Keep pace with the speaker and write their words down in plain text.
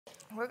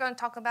We're going to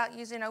talk about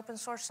using open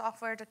source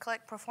software to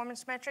collect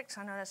performance metrics.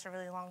 I know that's a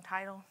really long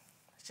title.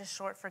 It's just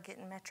short for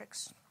getting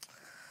metrics.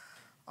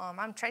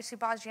 I'm Tracy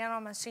Boggiano.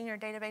 I'm a senior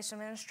database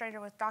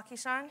administrator with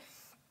DocuSign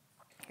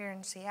here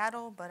in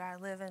Seattle, but I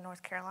live in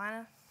North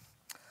Carolina.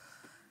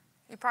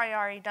 You've probably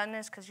already done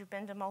this because you've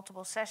been to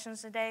multiple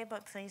sessions today,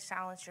 but please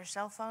silence your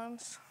cell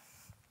phones.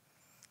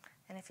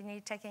 And if you need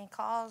to take any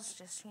calls,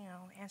 just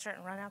answer it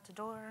and run out the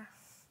door.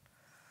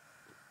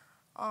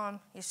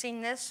 You've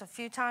seen this a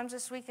few times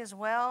this week as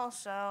well,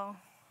 so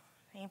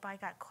anybody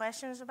got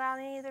questions about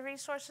any of the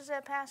resources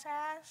that PASS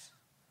has?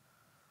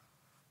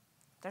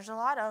 There's a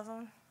lot of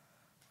them.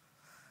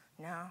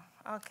 No?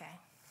 Okay.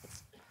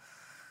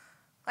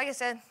 Like I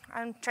said,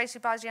 I'm Tracy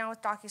Boggiano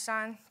with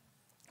DocuSign.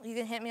 You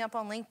can hit me up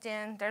on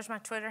LinkedIn. There's my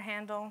Twitter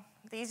handle.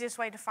 The easiest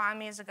way to find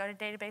me is to go to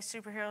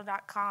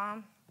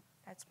databasesuperhero.com.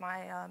 That's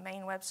my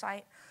main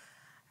website.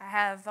 I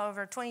have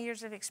over 20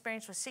 years of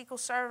experience with SQL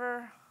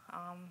Server.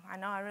 I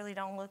know I really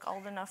don't look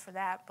old enough for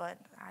that, but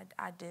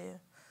I do.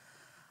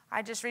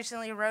 I just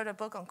recently wrote a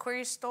book on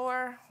Query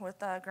Store with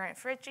Grant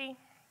Fritchie.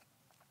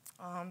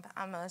 I'm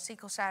a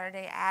SQL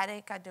Saturday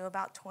addict. I do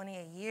about 20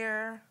 a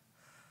year,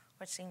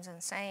 which seems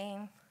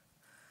insane.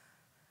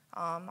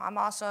 I'm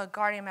also a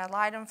guardian ad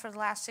litem for the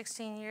last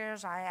 16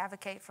 years. I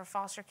advocate for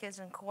foster kids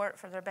in court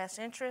for their best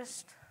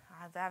interest.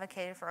 I've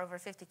advocated for over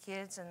 50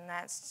 kids in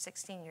that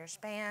 16-year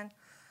span.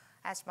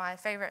 That's my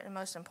favorite and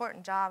most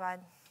important job.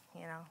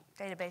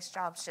 Database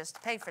jobs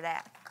just pay for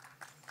that.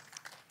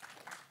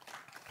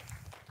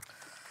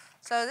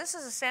 So this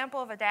is a sample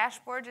of a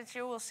dashboard that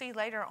you will see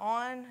later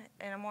on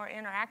in a more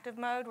interactive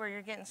mode where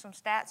you're getting some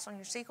stats on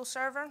your SQL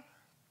Server.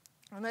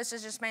 And this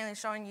is just mainly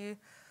showing you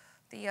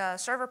the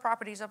server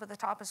properties up at the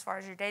top as far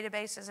as your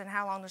databases and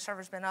how long the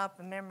server's been up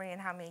and memory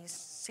and how many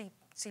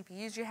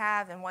CPUs you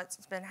have and what's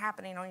been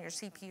happening on your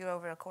CPU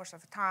over the course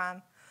of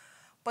time.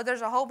 But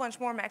there's a whole bunch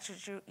more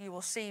metrics you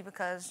will see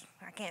because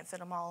I can't fit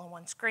them all on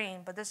one screen,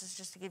 but this is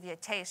just to give you a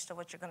taste of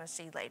what you're going to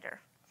see later.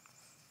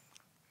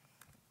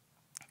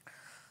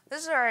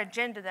 This is our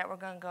agenda that we're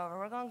going to go over.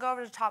 We're going to go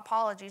over the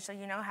topology so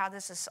you know how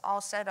this is all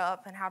set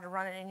up and how to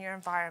run it in your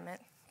environment.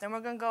 Then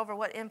we're going to go over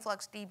what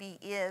InfluxDB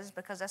is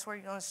because that's where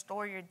you're going to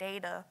store your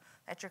data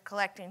that you're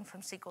collecting from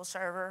SQL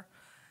Server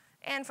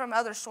and from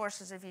other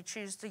sources if you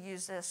choose to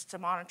use this to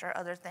monitor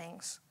other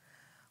things.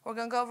 We're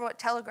going to go over what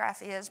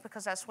Telegraf is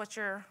because that's what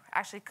you're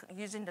actually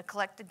using to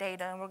collect the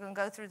data. And we're going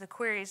to go through the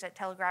queries that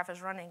Telegraf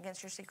is running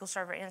against your SQL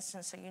Server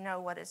instance so you know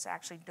what it's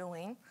actually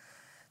doing.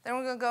 Then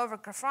we're going to go over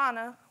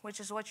Grafana, which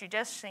is what you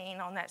just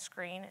seen on that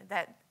screen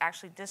that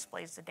actually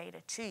displays the data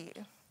to you.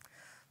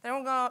 Then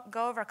we're going to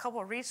go over a couple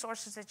of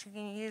resources that you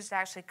can use to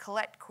actually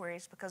collect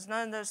queries because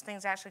none of those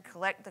things actually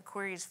collect the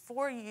queries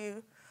for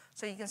you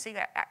so you can see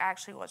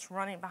actually what's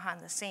running behind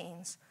the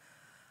scenes.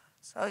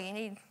 So you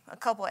need a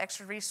couple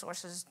extra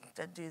resources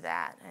to do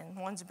that. And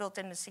one's built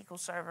into SQL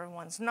Server,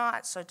 one's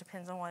not, so it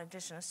depends on what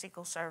edition of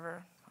SQL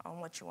Server on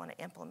what you want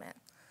to implement.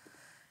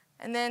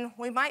 And then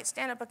we might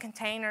stand up a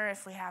container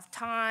if we have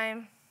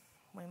time.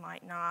 We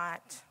might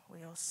not.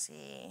 We'll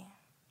see.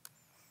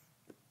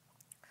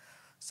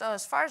 So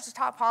as far as the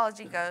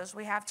topology goes,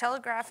 we have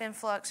Telegraf,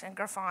 Influx, and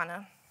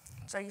Grafana.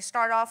 So you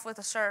start off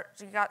with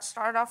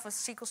start off with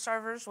SQL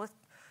servers with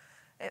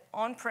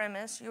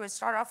on-premise. You would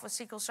start off with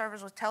SQL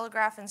servers with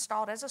Telegraf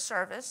installed as a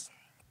service.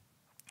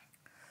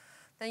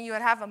 Then you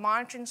would have a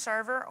monitoring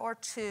server or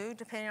two,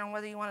 depending on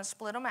whether you want to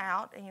split them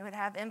out. And you would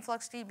have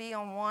InfluxDB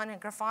on one and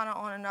Grafana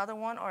on another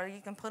one, or you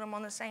can put them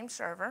on the same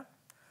server.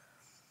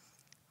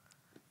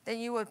 Then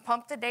you would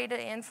pump the data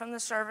in from the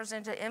servers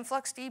into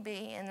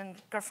InfluxDB, and then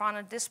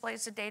Grafana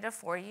displays the data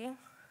for you.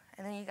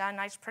 And then you got a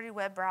nice, pretty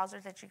web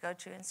browser that you go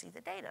to and see the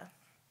data.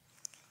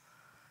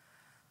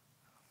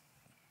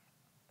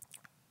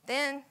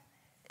 Then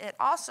it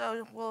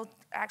also will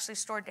actually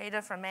store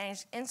data from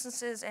managed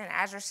instances and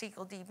Azure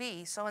SQL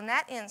DB. So in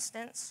that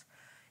instance,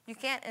 you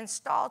can't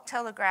install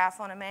Telegraf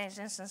on a managed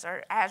instance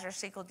or Azure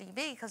SQL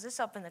DB because it's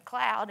up in the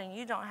cloud and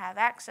you don't have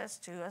access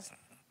to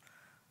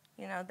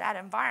that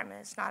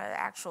environment. It's not an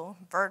actual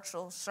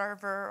virtual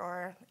server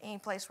or any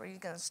place where you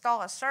can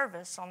install a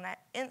service on that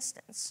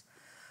instance.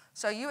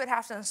 So you would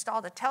have to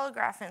install the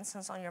Telegraf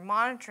instance on your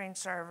monitoring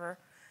server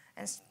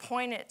and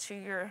point it to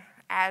your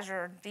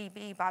Azure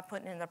DB by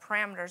putting in the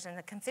parameters in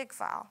the config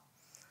file.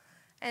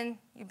 And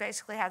you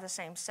basically have the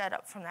same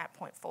setup from that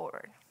point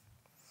forward.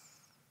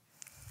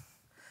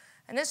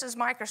 And this is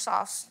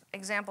Microsoft's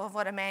example of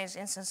what a managed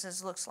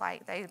instances looks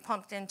like. They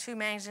pumped in 2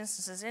 managed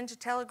instances into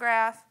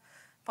Telegraf,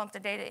 pumped the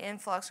data in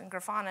Influx and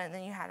Grafana, and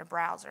then you had a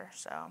browser.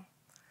 So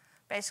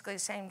basically the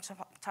same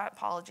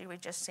topology we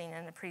just seen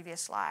in the previous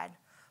slide.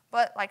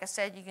 But like I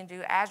said, you can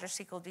do Azure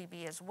SQL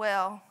DB as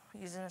well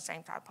using the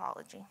same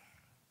topology.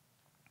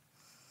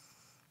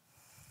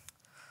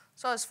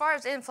 So as far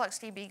as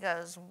InfluxDB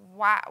goes,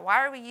 why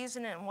are we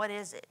using it and what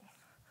is it?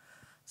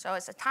 So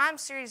it's a time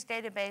series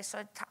database,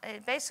 so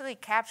it basically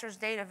captures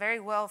data very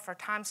well for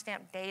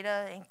timestamp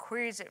data and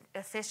queries it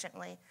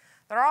efficiently.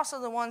 They're also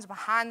the ones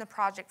behind the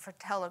project for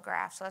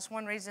Telegraf, so that's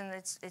one reason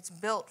it's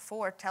built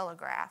for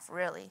Telegraf,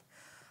 really.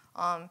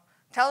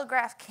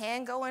 Telegraf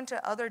can go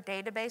into other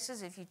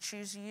databases. If you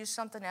choose to use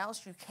something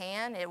else, you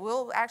can. It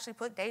will actually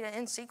put data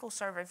in SQL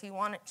Server if you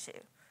want it to.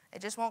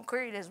 It just won't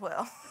query it as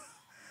well.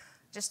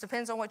 Just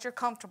depends on what you're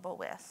comfortable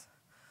with.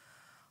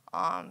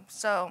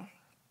 So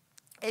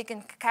it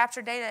can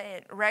capture data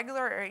at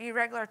regular or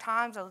irregular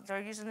times.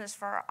 They're using this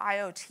for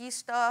IoT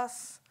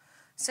stuff.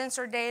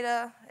 Sensor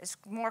data is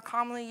more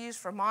commonly used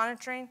for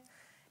monitoring.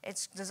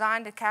 It's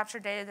designed to capture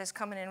data that's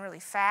coming in really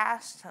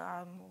fast.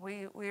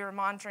 We were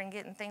monitoring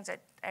getting things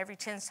at every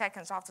 10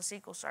 seconds off the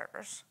SQL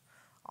servers,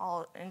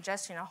 all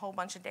ingesting a whole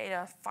bunch of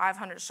data,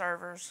 500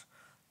 servers,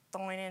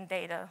 throwing in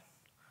data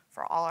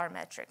for all our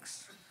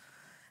metrics.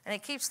 And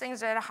it keeps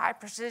things at a high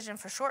precision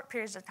for short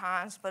periods of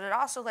times, but it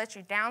also lets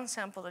you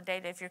downsample the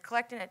data. If you're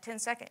collecting at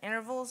 10-second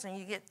intervals and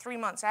you get 3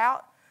 months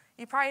out,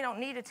 you probably don't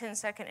need a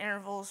 10-second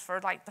intervals for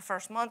like the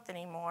first month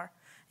anymore.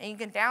 And you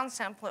can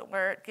downsample it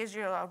where it gives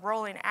you a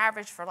rolling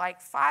average for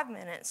like 5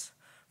 minutes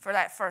for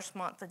that first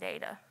month of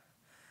data.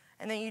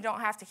 And then you don't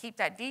have to keep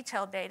that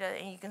detailed data,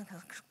 and you can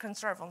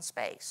conserve on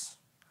space.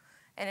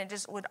 And it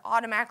just would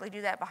automatically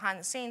do that behind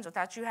the scenes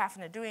without you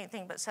having to do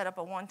anything but set up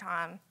a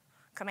one-time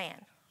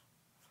command.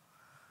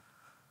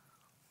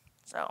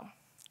 So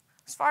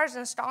as far as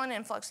installing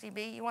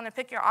InfluxDB, you want to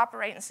pick your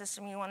operating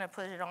system you want to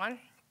put it on.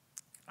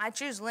 I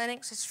choose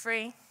Linux, it's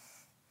free.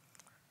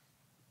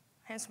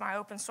 Hence my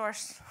open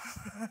source.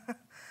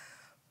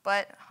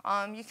 But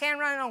you can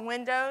run it on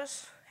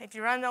Windows. If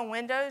you run it on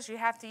Windows, you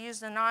have to use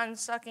the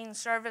non-sucking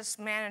service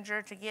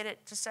manager to get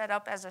it to set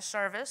up as a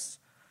service.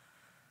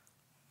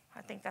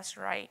 I think that's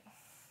the right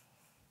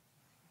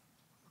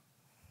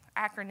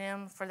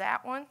acronym for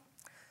that one.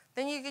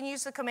 Then you can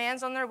use the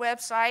commands on their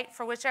website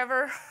for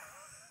whichever.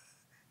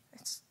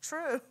 It's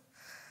true.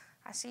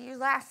 I see you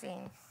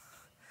laughing.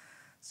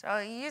 So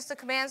you use the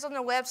commands on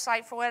the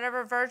website for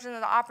whatever version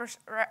of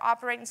the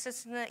operating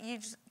system that you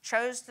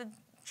chose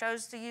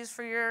to use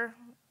for your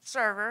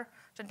server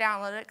to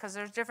download it, because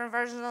there's different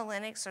versions of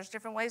Linux. There's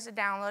different ways to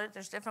download it.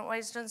 There's different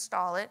ways to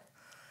install it.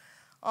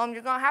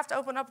 You're going to have to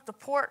open up the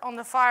port on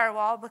the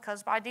firewall,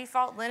 because by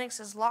default, Linux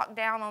is locked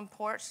down on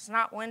ports. It's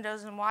not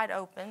Windows and wide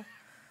open.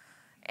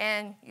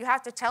 And you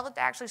have to tell it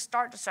to actually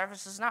start the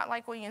service. It's not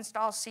like when you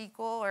install SQL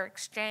or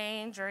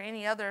Exchange or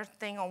any other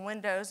thing on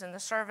Windows and the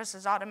service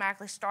is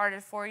automatically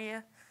started for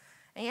you.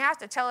 And you have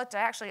to tell it to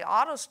actually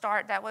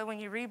auto-start. That way when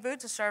you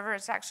reboot the server,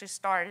 it's actually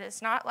started.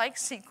 It's not like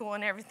SQL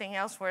and everything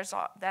else where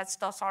that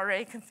stuff's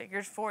already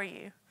configured for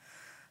you.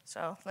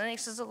 So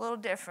Linux is a little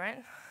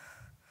different.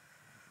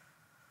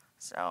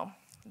 So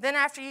then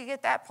after you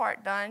get that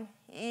part done,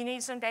 you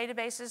need some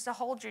databases to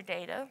hold your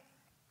data.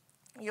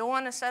 You'll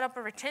want to set up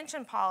a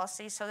retention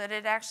policy so that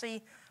it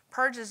actually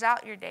purges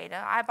out your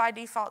data. I, by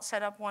default,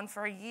 set up one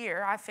for a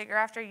year. I figure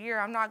after a year,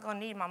 I'm not going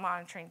to need my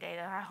monitoring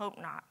data. I hope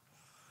not.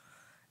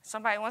 If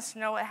somebody wants to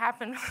know what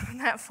happened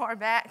that far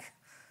back,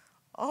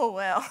 oh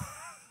well.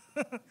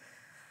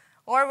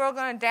 Or we're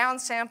going to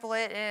downsample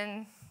it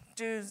and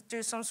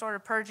do some sort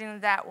of purging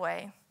that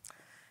way.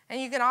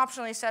 And you can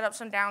optionally set up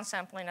some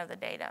downsampling of the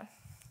data.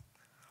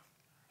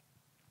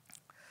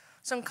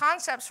 Some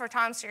concepts for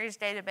time series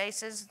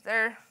databases,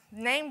 they're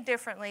named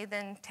differently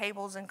than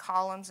tables and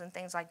columns and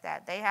things like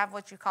that. They have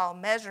what you call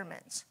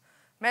measurements.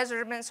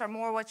 Measurements are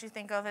more what you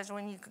think of as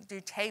when you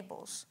do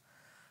tables.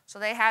 So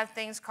they have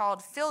things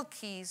called field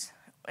keys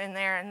in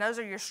there, and those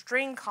are your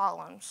string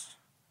columns.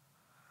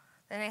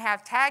 Then they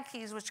have tag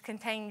keys, which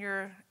contain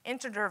your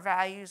integer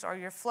values or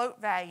your float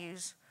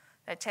values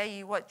that tell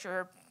you what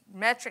your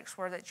metrics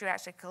were that you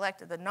actually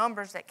collected, the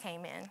numbers that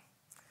came in.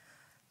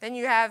 Then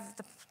you have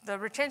the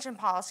retention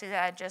policy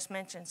that I just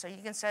mentioned. So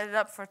you can set it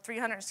up for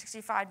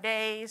 365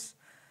 days,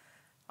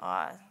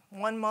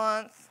 1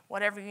 month,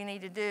 whatever you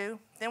need to do.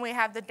 Then we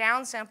have the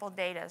downsample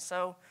data.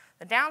 So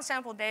the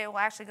downsample data will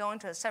actually go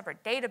into a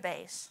separate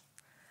database.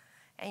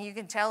 And you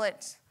can tell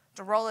it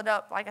to roll it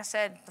up. Like I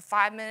said, the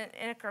 5-minute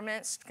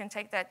increments can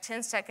take that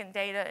 10-second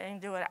data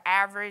and do an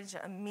average,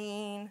 a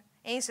mean,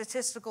 any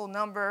statistical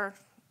number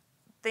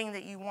thing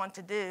that you want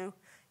to do.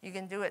 You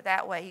can do it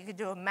that way. You could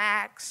do a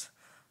max,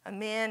 a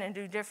min, and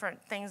do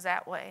different things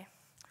that way.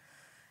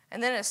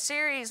 And then a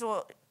series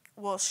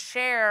will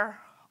share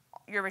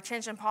your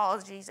retention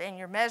policies and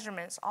your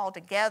measurements all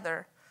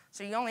together.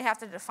 So you only have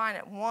to define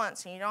it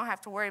once, and you don't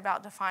have to worry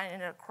about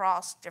defining it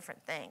across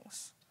different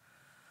things.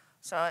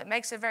 So it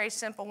makes it very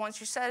simple.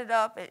 Once you set it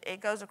up, it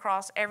goes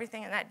across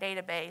everything in that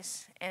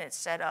database, and it's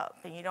set up.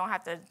 And you don't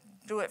have to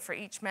do it for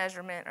each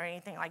measurement or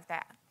anything like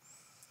that.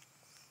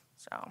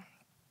 So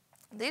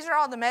these are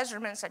all the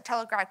measurements that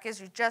Telegraf gives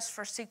you just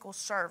for SQL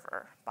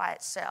Server by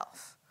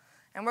itself.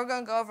 And we're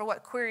going to go over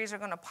what queries are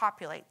going to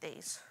populate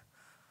these.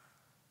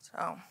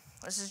 So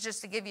this is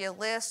just to give you a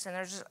list, and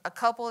there's a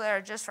couple that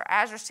are just for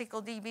Azure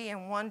SQL DB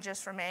and one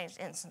just for managed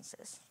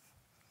instances.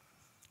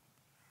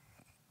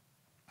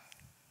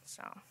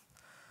 So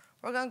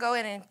we're going to go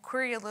in and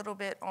query a little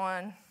bit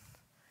on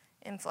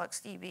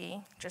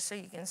InfluxDB just so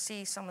you can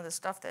see some of the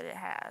stuff that it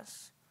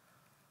has.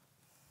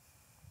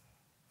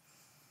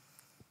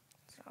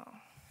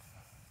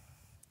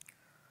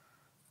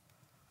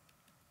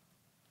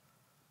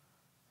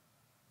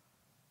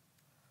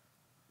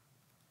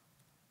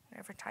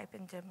 Never type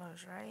in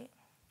demos, right?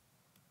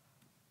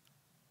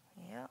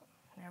 Yep,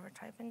 never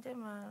type in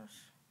demos.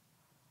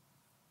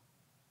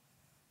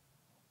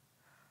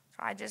 So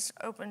I just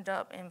opened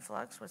up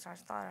Influx, which I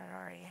thought I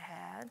already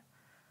had.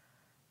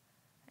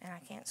 And I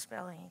can't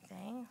spell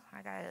anything.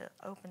 I gotta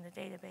open the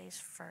database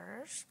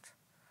first.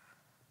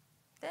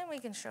 Then we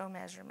can show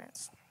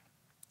measurements.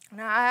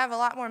 Now I have a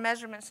lot more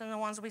measurements than the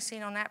ones we've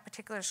seen on that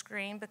particular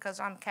screen because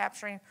I'm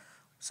capturing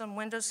some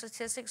Windows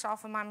statistics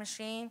off of my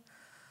machine,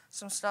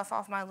 some stuff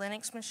off my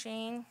Linux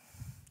machine,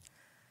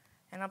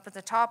 and up at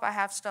the top I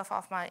have stuff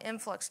off my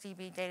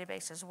InfluxDB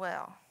database as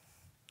well.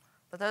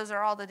 But those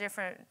are all the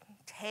different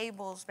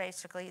tables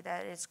basically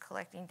that it's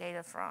collecting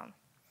data from.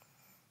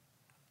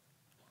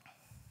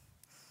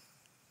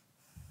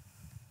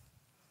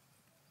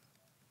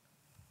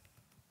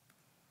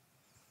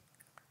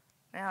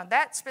 Now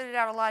that spitted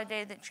out a lot of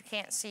data that you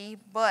can't see,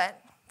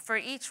 but for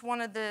each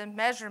one of the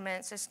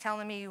measurements, it's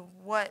telling me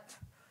what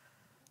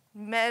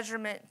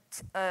measurement,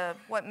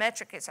 what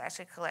metric it's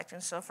actually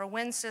collecting. So for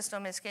Win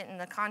system, it's getting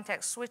the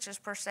context switches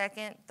per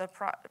second, the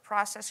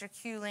processor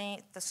queue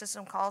length, the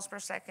system calls per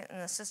second,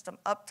 and the system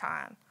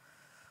uptime.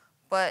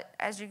 But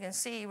as you can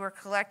see, we're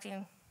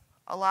collecting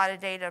a lot of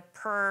data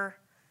per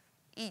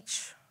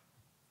each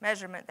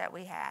measurement that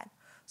we had.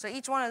 So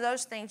each one of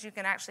those things you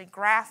can actually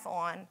graph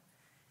on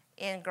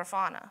in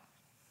Grafana.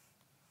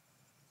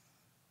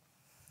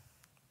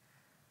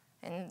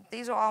 And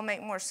these will all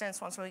make more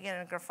sense once we get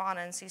into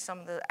Grafana and see some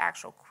of the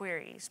actual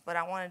queries. But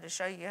I wanted to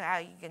show you how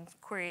you can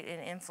query it in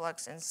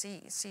Influx and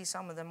see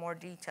some of the more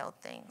detailed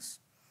things.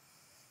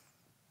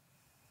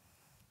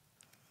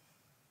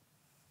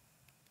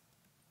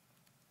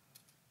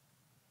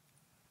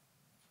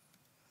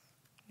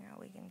 Now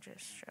we can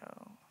just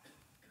show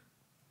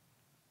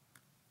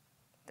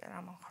that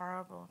I'm a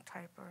horrible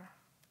typer.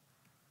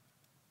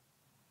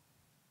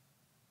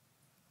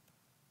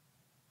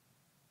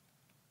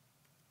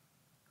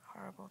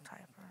 Horrible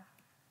typer.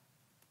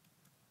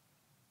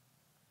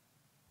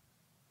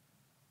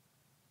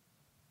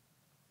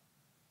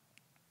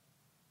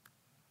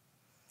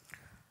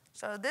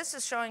 So this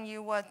is showing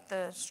you what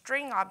the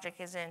string object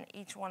is in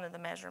each one of the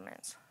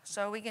measurements.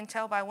 So we can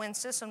tell by Win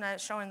system that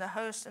it's showing the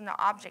host and the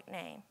object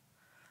name.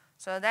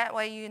 So that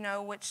way you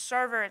know which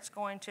server it's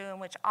going to and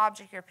which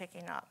object you're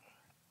picking up.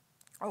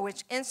 Or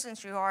which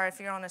instance you are. If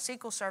you're on a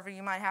SQL server,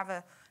 you might have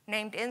a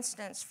named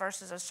instance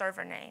versus a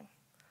server name.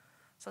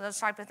 So those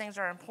type of things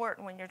are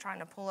important when you're trying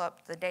to pull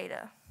up the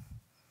data.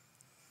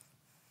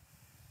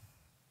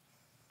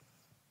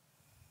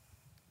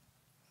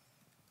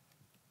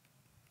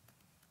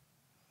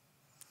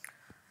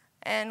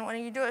 And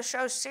when you do a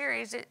show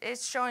series,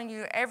 it's showing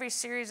you every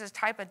series'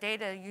 type of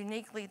data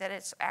uniquely that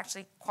it's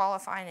actually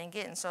qualifying and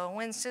getting. So in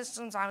Win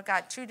systems, I've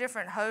got 2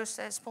 different hosts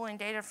that it's pulling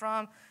data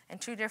from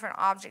and 2 different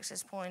objects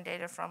it's pulling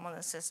data from on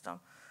the system.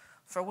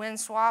 For Win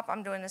swap,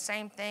 I'm doing the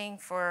same thing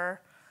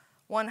for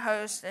 1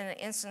 host and an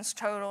instance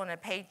total and a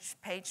page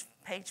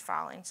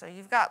filing. So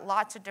you've got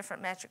lots of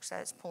different metrics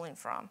that it's pulling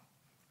from.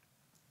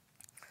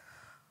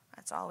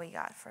 That's all we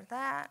got for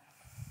that.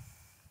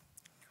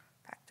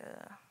 Back to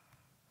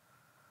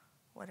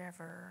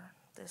whatever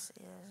this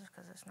is,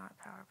 because it's not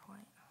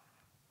PowerPoint.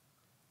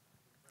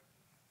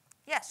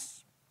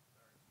 Yes.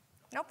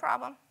 No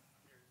problem.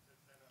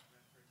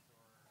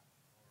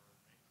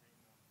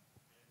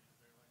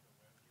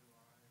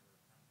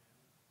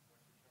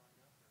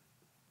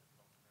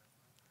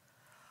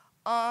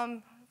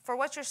 For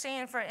what you're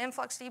seeing for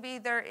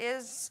InfluxDB, there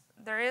is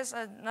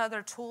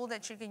another tool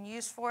that you can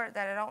use for it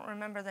that I don't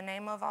remember the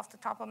name of off the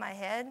top of my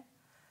head,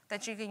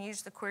 that you can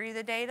use to query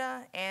the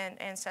data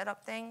and set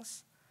up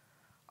things.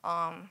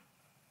 I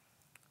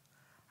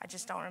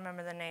just don't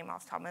remember the name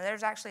off the top of my head.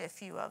 There's actually a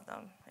few of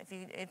them.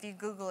 If you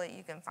Google it,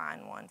 you can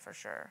find one for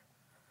sure.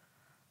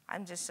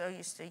 I'm just so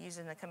used to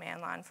using the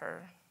command line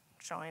for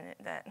showing it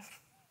that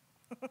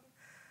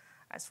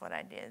that's what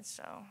I did,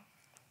 so.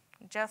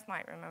 Jeff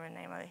might remember the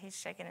name of it. He's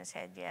shaking his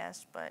head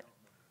yes, but.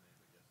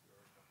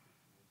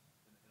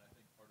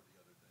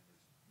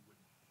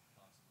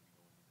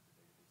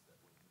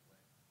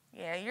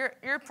 Yeah,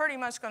 you're pretty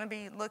much going to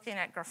be looking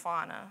at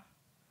Grafana.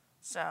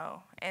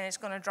 So, and it's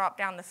going to drop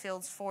down the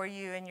fields for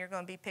you, and you're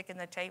going to be picking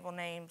the table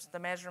names, the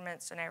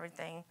measurements, and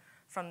everything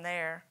from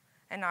there,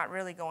 and not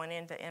really going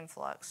into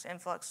Influx.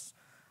 Influx,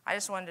 I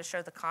just wanted to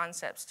show the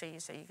concepts to you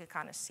so you could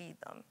kind of see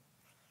them.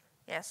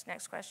 Yes,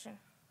 next question.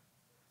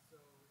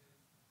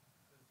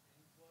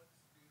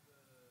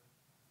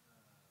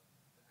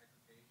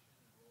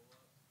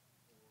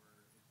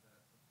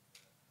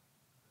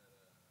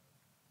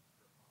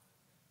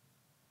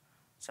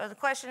 So the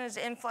question is,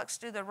 Influx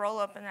do the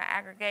roll-up and the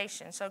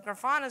aggregation? So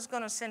Grafana is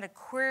going to send a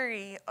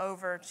query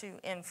over to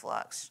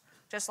Influx,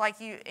 just like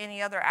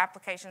any other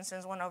application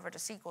sends one over to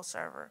SQL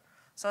Server.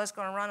 So it's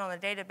going to run on the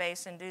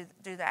database and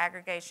do the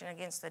aggregation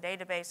against the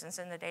database and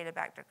send the data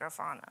back to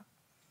Grafana.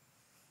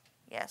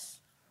 Yes?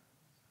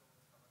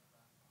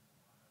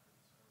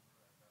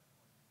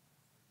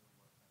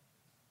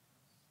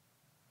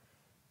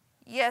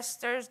 Yes,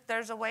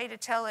 there's a way to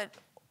tell it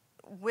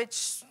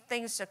which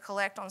things to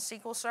collect on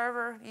SQL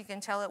Server. You can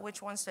tell it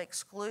which ones to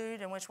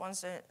exclude and which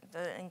ones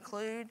to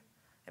include.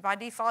 By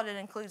default, it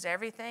includes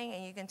everything,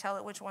 and you can tell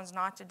it which ones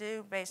not to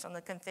do based on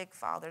the config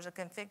file. There's a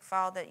config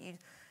file that you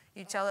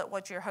tell it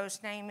what your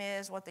host name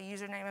is, what the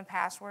username and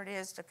password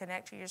is to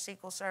connect to your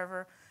SQL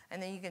Server,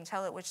 and then you can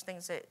tell it which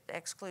things to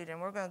exclude.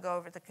 And we're going to go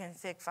over the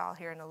config file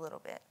here in a little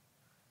bit.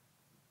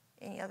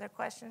 Any other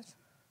questions?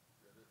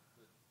 Yeah,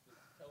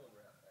 the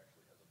Telegraf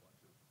actually has a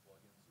bunch of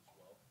plugins as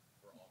well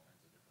for all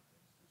kinds of different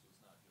things too. So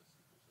it's not just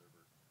SQL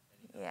Server.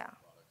 Any Yeah.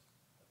 products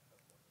have plugins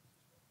as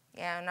well.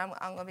 Yeah, and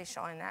I'm going to be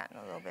showing that in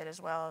a little bit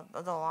as well,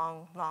 the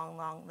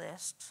long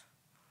list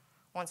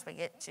once we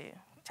get to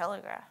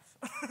Telegraf.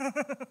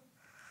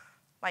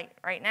 Like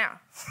right now.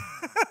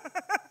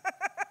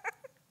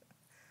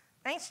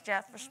 Thanks,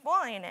 Jeff, for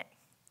spoiling it.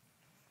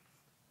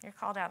 You're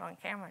called out on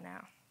camera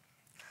now.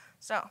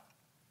 So,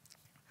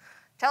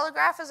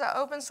 Telegraf is an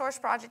open source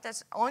project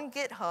that's on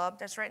GitHub,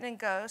 that's written in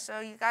Go,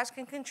 so you guys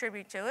can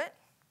contribute to it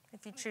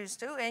if you choose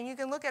to, and you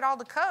can look at all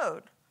the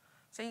code,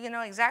 so you can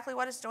know exactly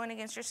what it's doing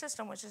against your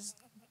system, which is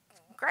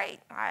great.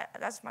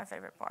 That's my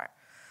favorite part.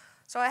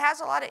 So it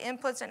has a lot of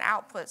inputs and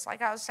outputs.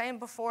 Like I was saying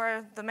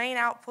before, the main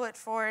output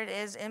for it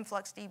is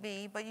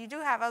InfluxDB, but you do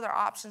have other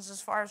options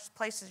as far as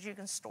places you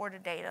can store the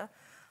data,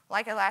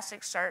 like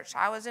Elasticsearch.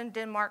 I was in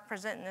Denmark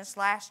presenting this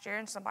last year,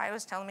 and somebody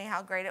was telling me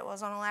how great it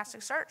was on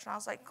Elasticsearch, and I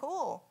was like,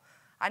 cool.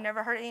 I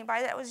never heard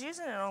anybody that was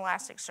using it on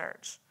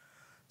Elasticsearch.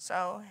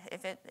 So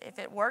if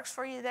it works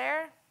for you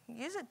there,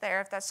 use it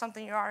there. If that's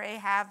something you already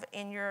have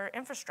in your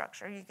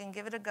infrastructure, you can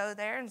give it a go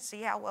there and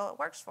see how well it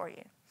works for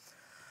you.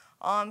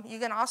 You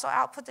can also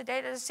output the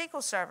data to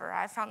SQL Server.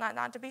 I found that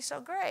not to be so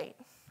great.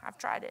 I've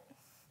tried it.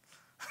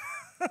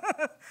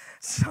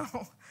 So,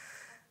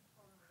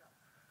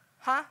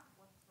 huh?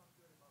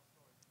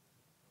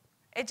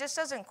 It just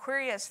doesn't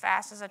query as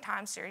fast as a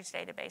time series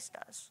database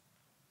does.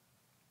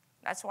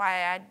 That's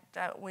why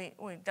we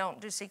don't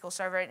do SQL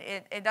Server.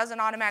 It doesn't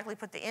automatically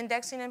put the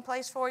indexing in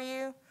place for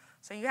you,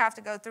 so you have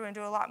to go through and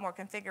do a lot more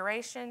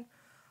configuration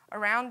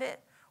around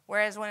it.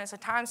 Whereas when it's a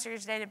time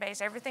series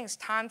database, everything's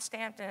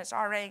time-stamped and it's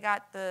already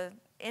got the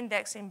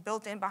indexing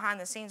built in behind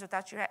the scenes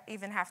without you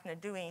even having to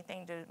do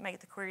anything to make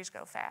the queries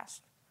go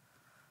fast.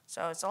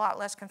 So it's a lot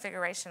less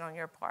configuration on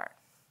your part.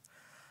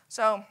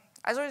 So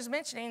as I was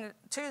mentioning,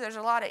 too, there's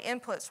a lot of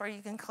inputs where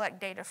you can collect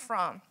data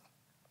from.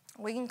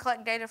 We can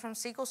collect data from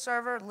SQL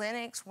Server,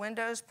 Linux,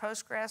 Windows,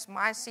 Postgres,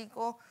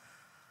 MySQL.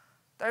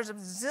 There's a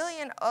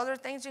zillion other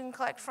things you can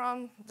collect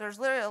from. There's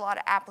literally a lot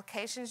of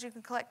applications you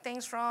can collect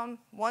things from.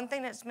 One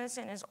thing that's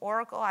missing is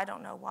Oracle. I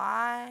don't know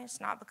why.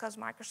 It's not because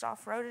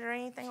Microsoft wrote it or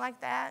anything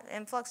like that.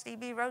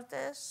 InfluxDB wrote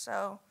this,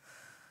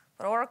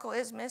 but Oracle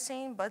is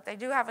missing. But they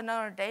do have a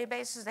number of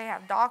databases. They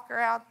have Docker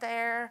out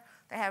there.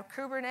 They have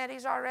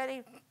Kubernetes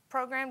already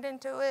programmed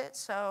into it.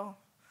 So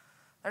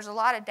there's a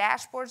lot of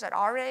dashboards that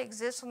already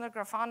exist on the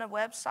Grafana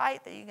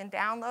website that you can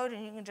download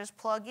and you can just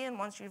plug in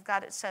once you've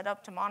got it set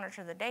up to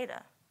monitor the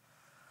data.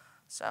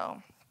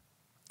 So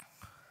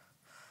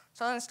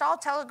to install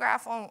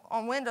Telegraf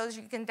on Windows,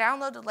 you can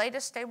download the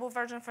latest stable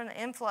version from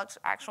the Influx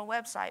actual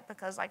website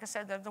because, like I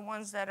said, they're the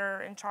ones that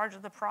are in charge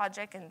of the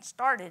project and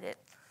started it.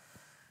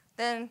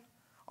 Then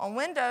on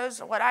Windows,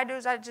 what I do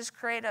is I just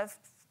create a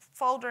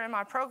folder in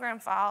my program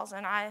files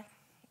and I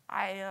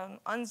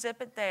unzip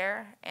it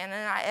there, and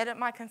then I edit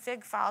my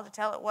config file to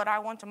tell it what I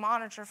want to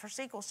monitor for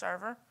SQL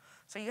Server.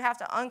 So you have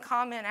to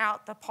uncomment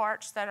out the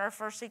parts that are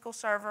for SQL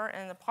Server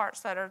and the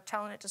parts that are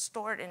telling it to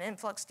store it in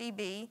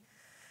InfluxDB.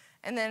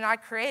 And then I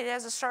create it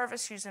as a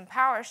service using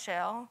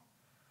PowerShell,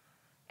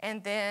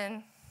 and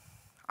then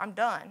I'm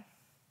done.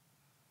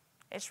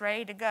 It's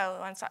ready to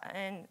go,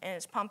 and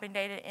it's pumping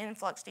data in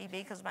InfluxDB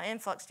because my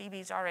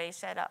InfluxDB is already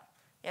set up.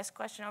 Yes,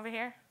 question over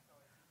here?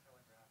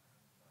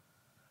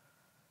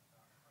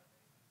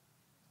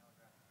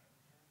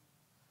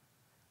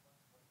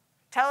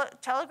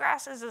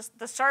 Telegraf is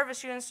the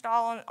service you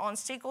install on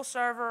SQL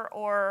Server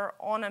or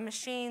on a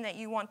machine that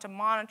you want to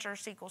monitor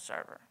SQL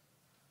Server.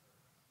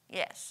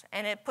 Yes,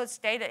 and it puts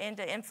data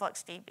into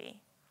InfluxDB.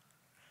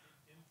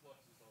 Influx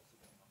is also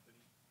the company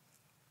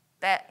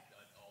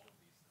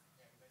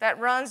that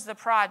runs the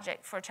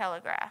project for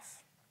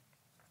Telegraf.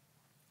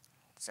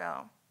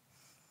 So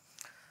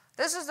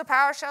this is the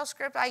PowerShell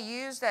script I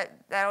use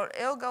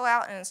it'll go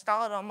out and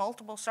install it on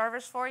multiple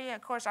servers for you.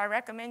 Of course, I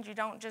recommend you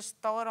don't just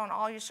throw it on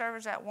all your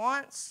servers at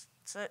once.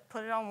 So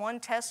put it on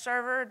one test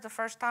server the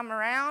first time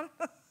around.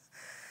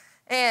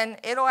 And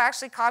it'll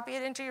actually copy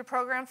it into your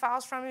program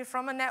files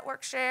from a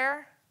network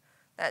share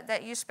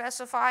that you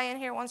specify in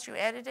here once you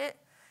edit it.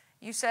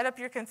 You set up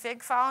your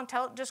config file and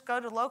tell it just go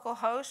to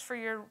localhost for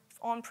your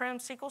on-prem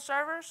SQL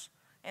servers,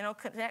 and it'll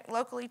connect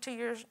locally to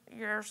your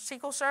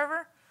SQL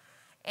server.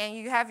 And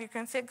you have your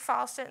config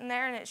file sitting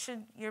there, and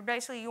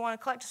you want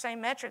to collect the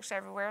same metrics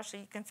everywhere, so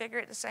you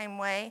configure it the same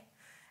way.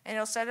 And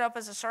it'll set it up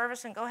as a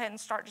service and go ahead and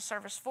start the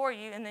service for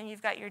you, and then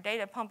you've got your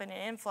data pumping in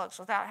Influx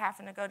without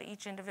having to go to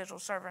each individual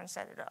server and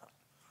set it up.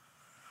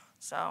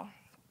 So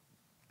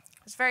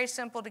it's very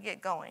simple to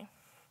get going.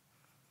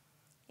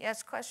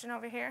 Yes, question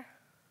over here?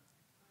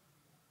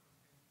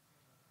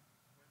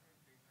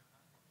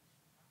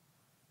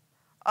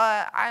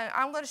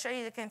 I'm going to show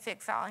you the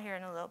config file here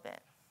in a little bit.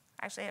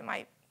 Actually,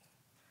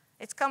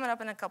 it's coming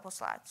up in a couple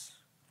slides.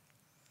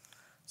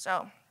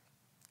 So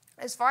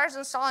as far as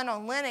installing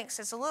on Linux,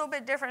 it's a little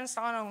bit different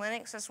installing on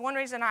Linux. That's one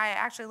reason I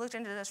actually looked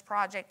into this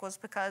project was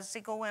because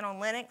SQL went on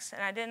Linux,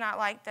 and I did not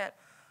like that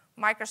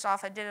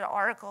Microsoft had did an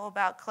article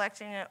about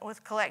collecting it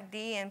with collectd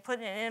and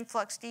putting it in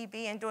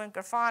InfluxDB and doing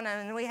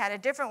Grafana, and we had a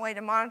different way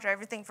to monitor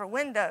everything for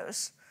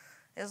Windows.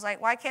 It was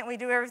like, why can't we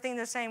do everything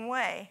the same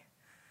way?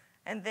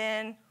 And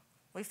then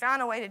we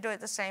found a way to do it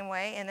the same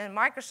way, and then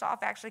Microsoft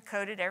actually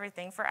coded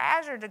everything for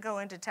Azure to go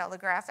into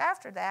Telegraf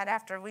after that,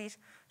 after we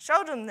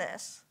showed them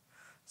this.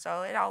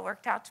 So it all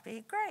worked out to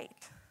be great.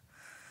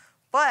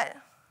 But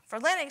for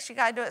Linux, you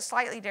got to do it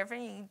slightly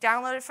different. You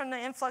download it from the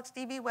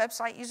InfluxDB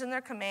website using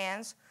their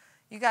commands.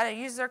 You got to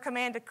use their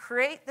command to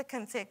create the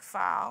config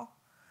file,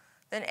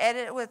 then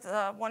edit it with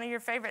one of your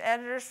favorite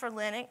editors for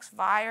Linux,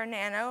 Vi or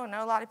Nano. I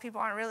know a lot of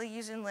people aren't really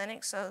using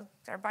Linux, so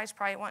everybody's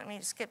probably wanting me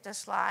to skip this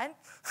slide.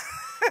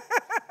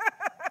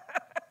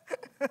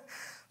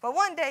 But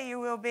one day you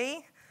will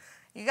be.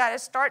 You got to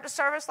start the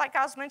service like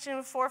I was mentioning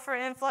before for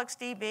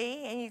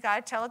InfluxDB, and you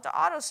got to tell it to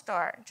auto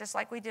start, just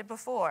like we did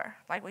before,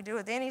 like we do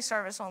with any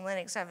service on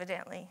Linux,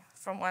 evidently,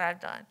 from what I've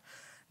done.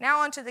 Now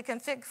onto the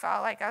config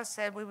file, like I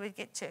said we would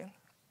get to.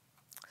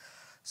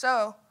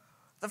 So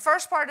the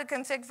first part of the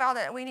config file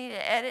that we need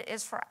to edit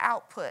is for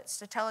outputs,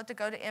 to tell it to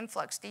go to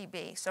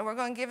InfluxDB. So we're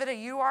going to give it a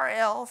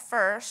URL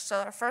first.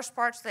 So the first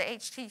part's the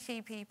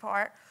HTTP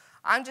part.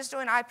 I'm just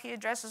doing IP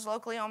addresses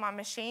locally on my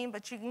machine,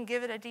 but you can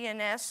give it a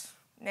DNS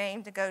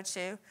name to go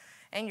to.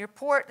 And your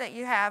port that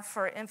you have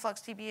for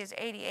InfluxDB is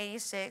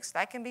 8086.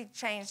 That can be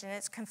changed in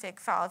its config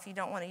file if you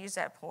don't want to use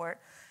that port.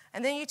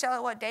 And then you tell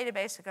it what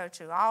database to go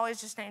to. I always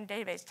just name the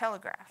database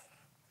Telegraf,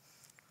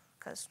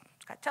 because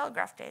it's got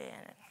Telegraf data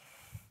in it.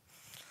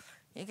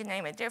 You can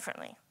name it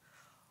differently.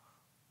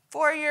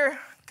 For your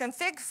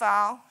config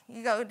file,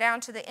 you go down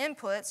to the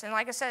inputs, and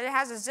like I said, it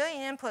has a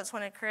zillion inputs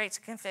when it creates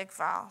a config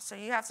file, so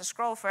you have to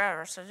scroll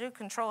forever. So do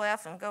Control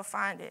F and go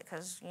find it,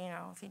 because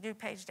if you do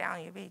page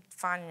down, you'll be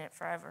finding it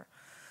forever.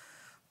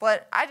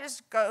 But I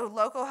just go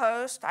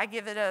localhost. I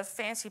give it a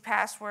fancy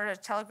password, a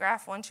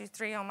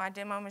Telegraf123 on my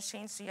demo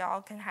machine, so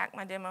y'all can hack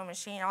my demo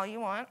machine all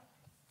you want.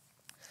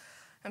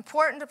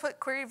 Important to put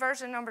query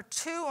version number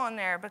 2 on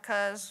there,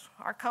 because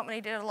our company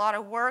did a lot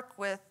of work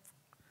with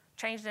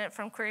changing it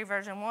from query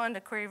version 1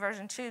 to query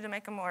version 2 to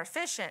make them more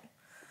efficient.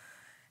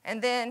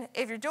 And then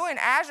if you're doing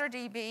Azure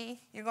DB,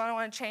 you're going to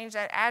want to change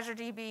that Azure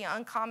DB,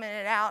 uncomment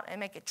it out, and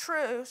make it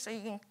true so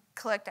you can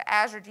collect the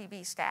Azure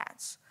DB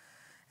stats.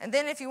 And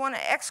then if you want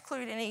to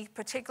exclude any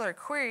particular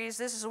queries,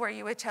 this is where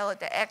you would tell it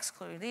to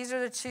exclude. These are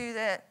the two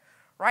that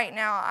right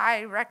now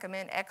I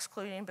recommend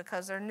excluding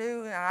because they're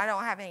new and I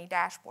don't have any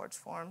dashboards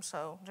for them,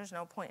 so there's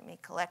no point in me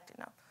collecting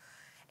them.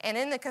 And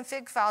in the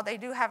config file, they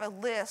do have a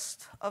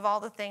list of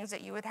all the things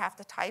that you would have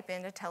to type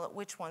in to tell it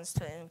which ones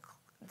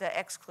to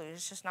exclude.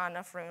 It's just not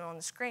enough room on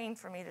the screen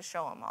for me to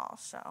show them all.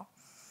 So,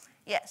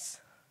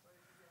 yes.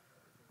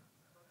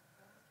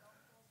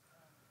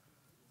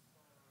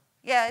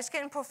 Yeah, it's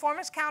getting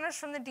performance counters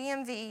from the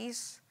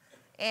DMVs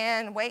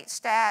and weight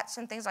stats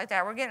and things like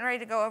that. We're getting ready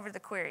to go over the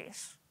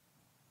queries.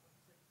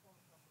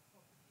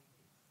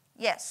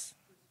 Yes.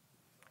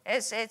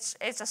 It's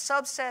a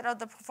subset of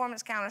the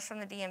performance counters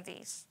from the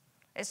DMVs.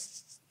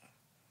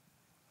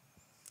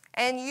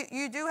 And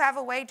you do have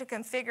a way to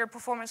configure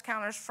performance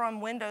counters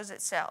from Windows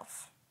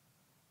itself.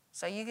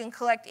 So you can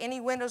collect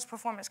any Windows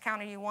performance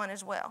counter you want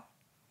as well.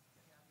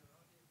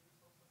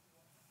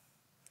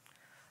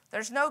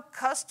 There's no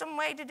custom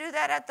way to do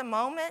that at the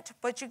moment,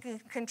 but you can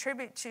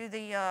contribute to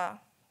the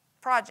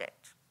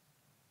project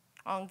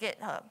on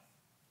GitHub.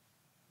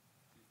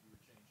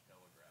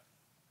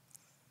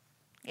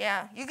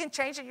 Yeah, you can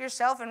change it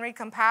yourself and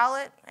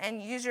recompile it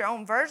and use your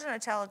own version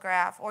of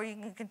Telegraf, or you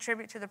can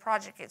contribute to the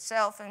project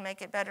itself and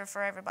make it better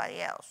for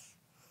everybody else.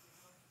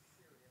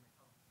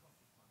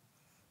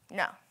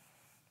 No.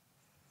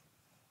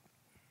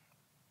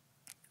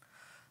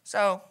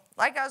 So,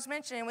 like I was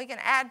mentioning, we can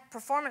add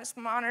performance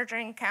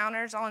monitoring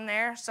counters on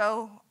there.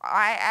 So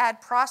I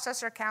add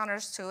processor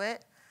counters to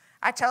it.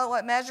 I tell it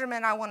what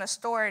measurement I want to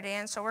store it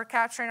in. So we're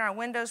capturing our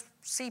Windows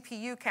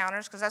CPU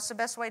counters because that's the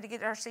best way to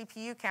get our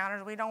CPU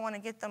counters. We don't want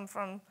to get them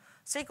from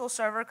SQL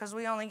Server because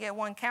we only get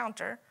one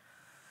counter.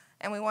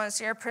 And we want to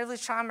see our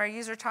privilege time, our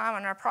user time,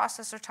 and our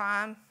processor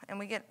time. And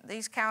we get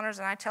these counters,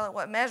 and I tell it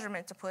what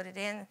measurement to put it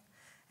in.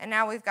 And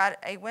now we've got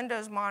a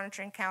Windows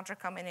monitoring counter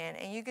coming in.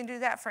 And you can do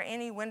that for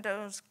any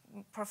Windows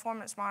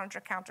performance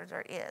monitor counter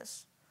there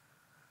is.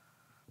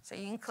 So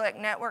you can collect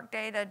network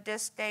data,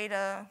 disk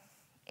data,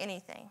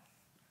 anything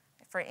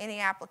for any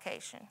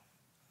application.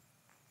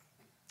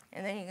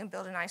 And then you can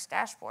build a nice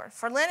dashboard.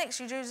 For Linux,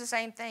 you do the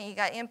same thing. You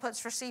got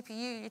inputs for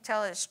CPU. You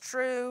tell it it's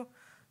true,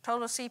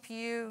 total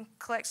CPU,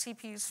 collect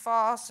CPU's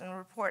false, and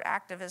report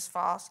active as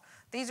false.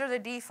 These are the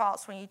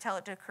defaults when you tell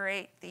it to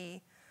create the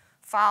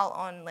file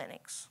on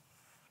Linux.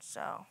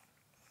 So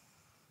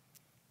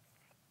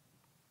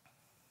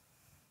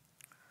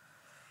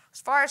As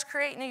far as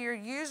creating your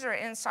user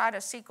inside a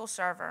SQL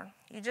Server,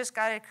 you just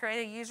got to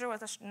create a user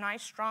with a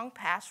nice, strong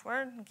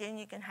password. Again,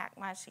 you can hack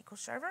my SQL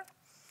Server,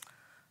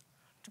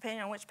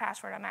 depending on which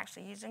password I'm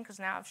actually using, because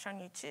now I've shown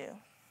you two.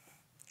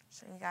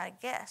 So you got to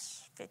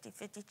guess,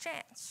 50-50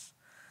 chance.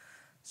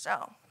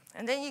 So,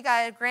 and then you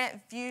got to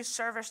grant view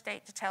server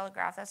state to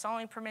Telegraf. That's the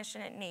only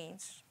permission it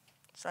needs,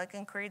 so it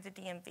can create the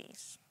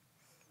DMVs.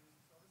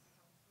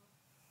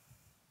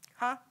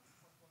 Huh?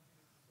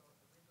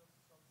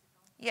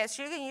 Yes,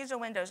 you can use a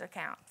Windows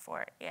account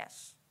for it,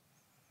 yes.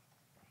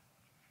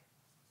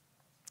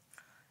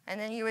 And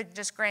then you would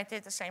just grant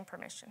it the same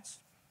permissions.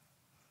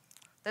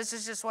 This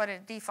is just what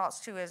it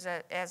defaults to as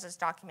its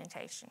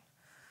documentation.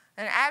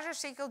 In Azure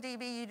SQL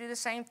DB, you do the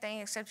same thing,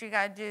 except you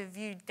got to do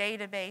view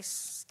database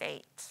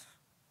state,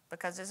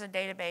 because it's a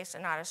database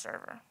and not a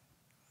server.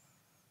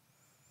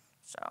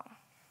 So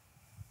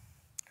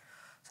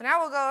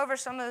now we'll go over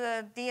some of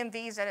the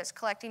DMVs that it's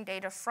collecting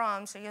data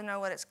from, so you'll know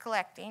what it's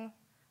collecting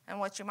and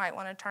what you might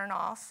want to turn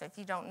off if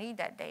you don't need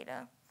that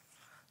data.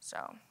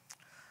 So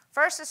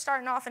first, it's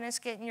starting off and it's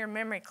getting your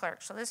memory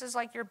clerk. So this is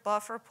like your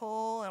buffer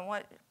pool and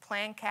what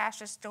plan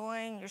cache is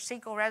doing, your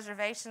SQL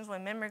reservations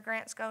when memory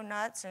grants go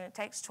nuts and it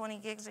takes 20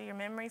 gigs of your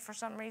memory for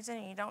some reason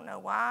and you don't know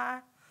why.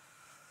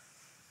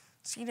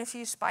 Seen a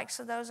few spikes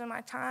of those in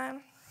my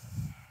time.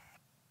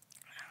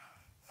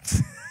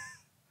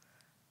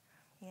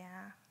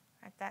 Yeah,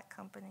 at that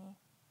company.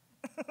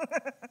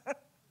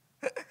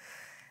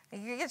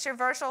 You get your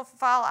virtual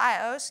file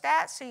I/O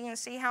stats, so you can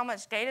see how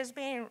much data is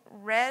being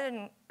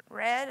read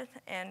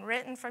and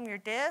written from your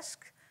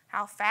disk,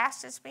 how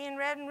fast it's being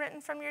read and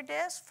written from your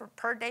disk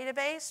per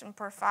database and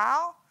per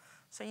file.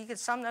 So you can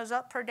sum those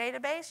up per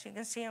database. You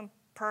can see them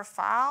per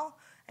file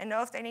and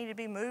know if they need to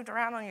be moved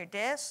around on your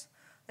disk.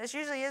 This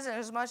usually isn't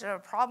as much of a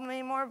problem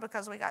anymore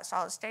because we got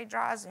solid state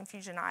drives and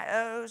Fusion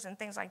IOs and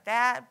things like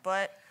that.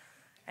 But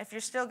if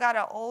you've still got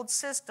an old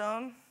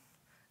system,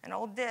 an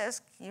old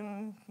disk,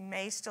 you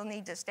may still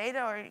need this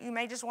data, or you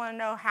may just want to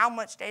know how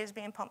much data is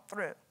being pumped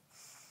through.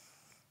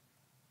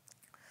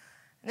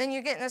 And then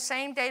you're getting the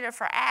same data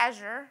for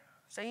Azure,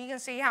 so you can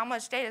see how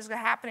much data is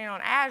happening on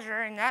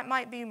Azure, and that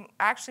might be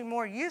actually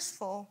more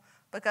useful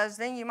because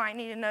then you might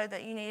need to know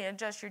that you need to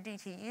adjust your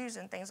DTUs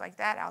and things like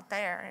that out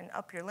there and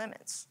up your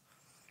limits.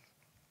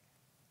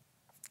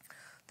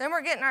 Then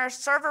we're getting our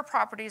server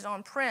properties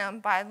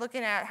on-prem by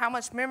looking at how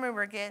much memory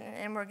we're getting,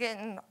 and we're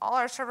getting all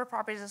our server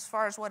properties as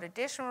far as what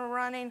edition we're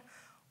running,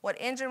 what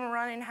engine we're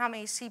running, how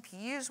many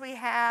CPUs we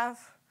have,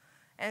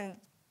 and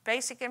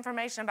basic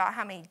information about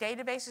how many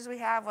databases we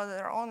have, whether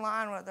they're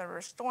online, whether they're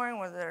restoring,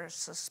 whether they're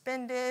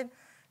suspended,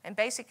 and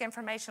basic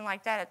information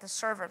like that at the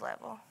server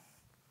level.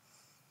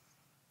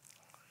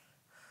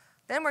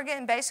 Then we're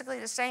getting basically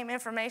the same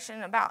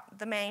information about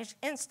the managed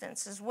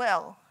instance as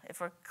well,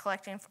 if we're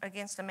collecting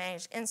against a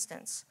managed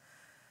instance.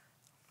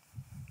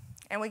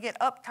 And we get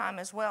uptime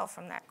as well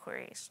from that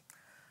queries.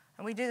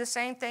 And we do the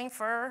same thing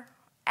for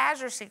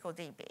Azure SQL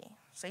DB.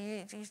 So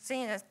you've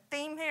seen a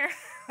theme here?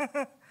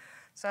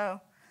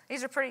 So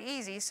these are pretty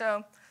easy.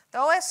 So the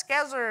OS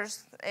scheduler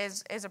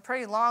is a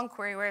pretty long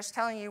query where it's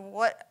telling you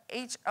what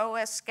each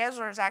OS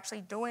scheduler is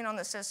actually doing on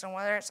the system,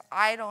 whether it's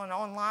idle and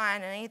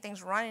online and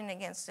anything's running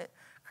against it.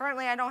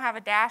 Currently, I don't have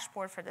a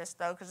dashboard for this,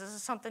 though, because this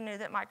is something new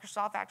that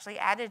Microsoft actually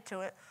added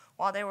to it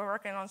while they were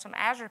working on some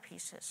Azure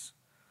pieces.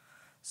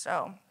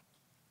 So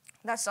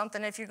that's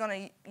something, if you're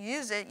going to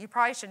use it, you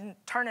probably should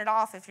turn it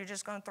off if you're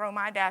just going to throw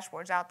my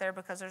dashboards out there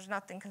because there's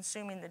nothing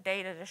consuming the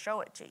data to show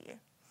it to you.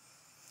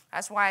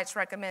 That's why it's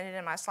recommended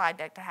in my slide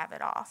deck to have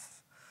it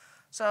off.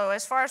 So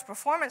as far as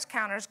performance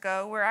counters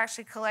go, we're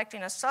actually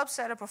collecting a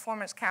subset of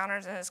performance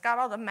counters, and it's got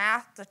all the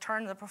math to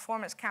turn the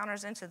performance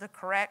counters into the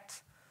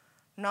correct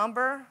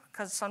number,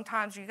 because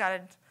sometimes you got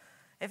to,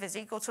 if it's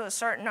equal to a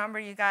certain number,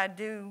 you got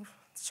to do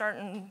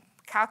certain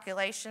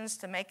calculations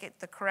to make it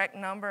the correct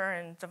number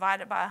and divide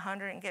it by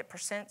 100 and get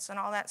percents and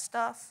all that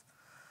stuff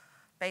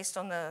based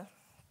on the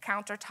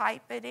counter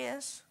type it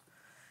is.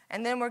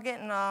 And then we're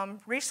getting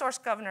resource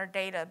governor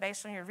data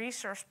based on your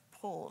resource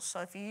pools. So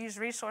if you use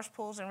resource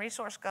pools and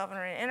resource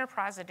governor in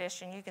Enterprise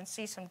Edition, you can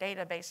see some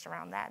data based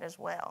around that as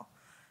well.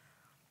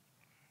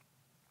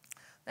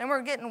 Then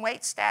we're getting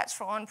weight stats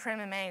for on-prem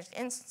and managed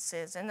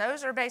instances, and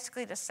those are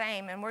basically the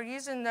same. And we're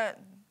using the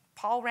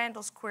Paul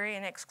Randall's query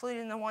and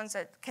excluding the ones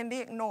that can be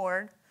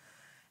ignored.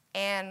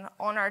 And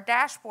on our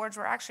dashboards,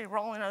 we're actually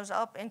rolling those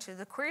up into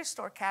the query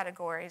store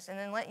categories and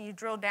then letting you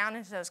drill down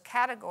into those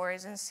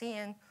categories and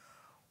seeing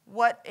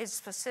what is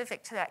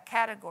specific to that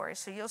category.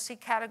 So you'll see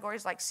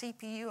categories like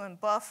CPU and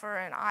buffer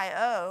and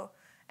I/O,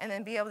 and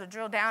then be able to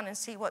drill down and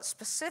see what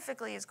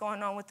specifically is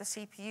going on with the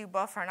CPU,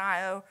 buffer, and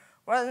I/O,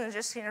 rather than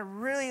just seeing a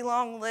really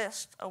long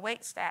list of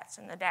wait stats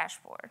in the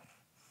dashboard.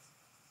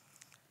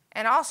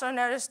 And also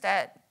notice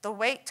that the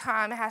wait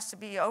time has to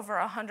be over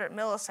 100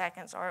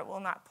 milliseconds or it will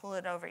not pull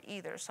it over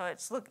either. So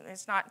it's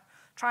not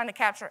trying to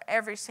capture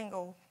every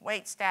single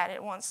wait stat.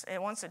 It wants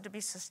it to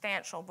be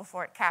substantial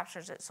before it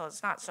captures it, so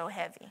it's not so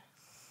heavy.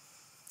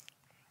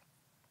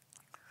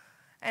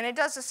 And it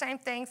does the same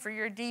thing for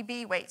your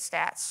DB wait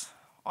stats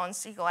on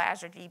SQL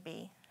Azure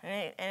DB.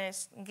 And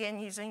it's, again,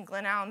 using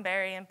Glenn Allen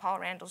Berry and Paul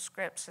Randall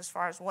scripts as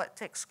far as what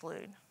to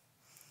exclude.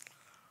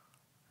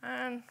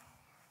 And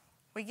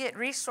we get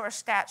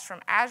resource stats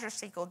from Azure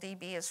SQL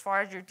DB as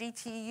far as your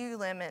DTU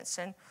limits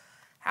and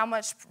how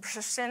much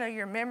percent of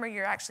your memory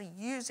you're actually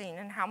using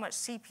and how much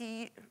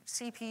CPU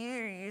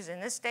you're using.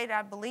 This data,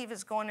 I believe,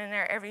 is going in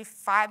there every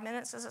 5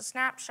 minutes as a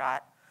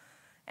snapshot,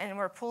 and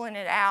we're pulling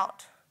it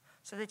out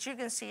so that you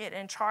can see it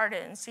and chart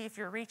it and see if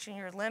you're reaching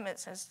your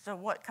limits as to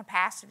what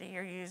capacity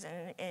you're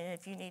using and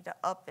if you need to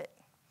up it.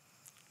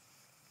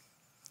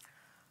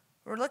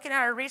 We're looking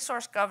at our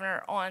resource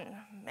governor on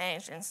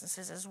managed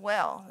instances as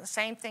well. The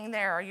same thing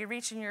there. Are you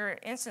reaching your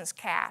instance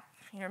cap,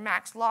 your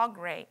max log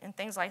rate, and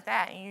things like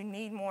that? And you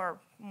need more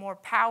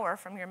power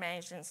from your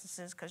managed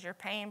instances because you're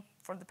paying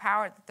for the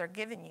power that they're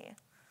giving you.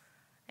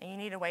 And you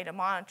need a way to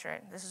monitor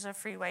it. This is a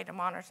free way to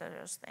monitor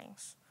those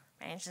things.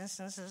 Managed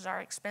instances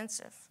are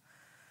expensive.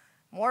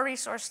 More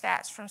resource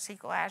stats from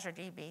SQL Azure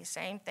DB.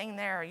 Same thing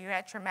there. Are you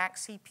at your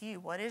max CPU?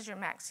 What is your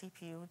max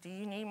CPU? Do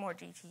you need more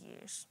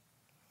DTUs?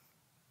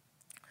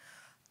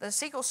 The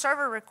SQL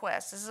Server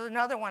request, this is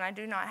another one I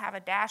do not have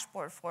a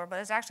dashboard for, but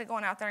it's actually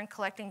going out there and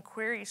collecting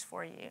queries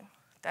for you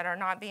that are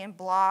not being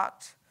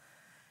blocked.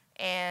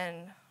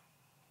 And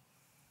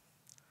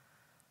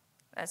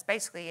that's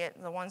basically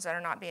it, the ones that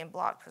are not being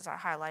blocked, because I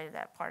highlighted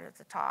that part at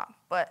the top.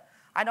 But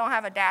I don't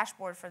have a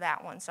dashboard for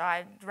that one, so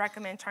I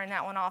recommend turning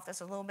that one off. It's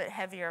a little bit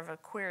heavier of a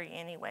query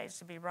anyways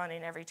to be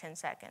running every 10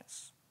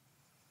 seconds.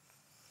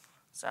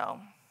 So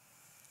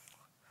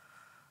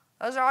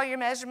those are all your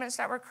measurements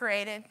that were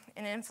created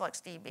in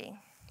InfluxDB.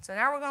 So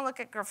now we're going to look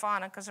at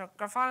Grafana, because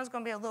Grafana is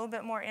going to be a little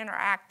bit more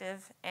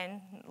interactive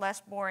and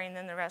less boring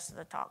than the rest of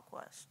the talk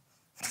was.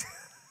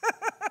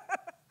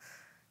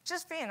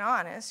 Just being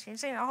honest, you've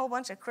seen a whole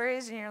bunch of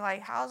queries and you're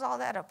like, how does all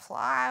that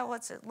apply?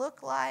 What's it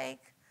look like?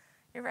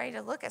 You're ready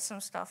to look at some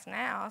stuff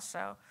now.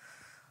 So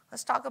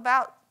let's talk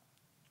about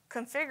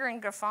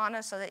configuring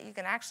Grafana so that you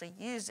can actually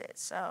use it.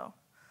 So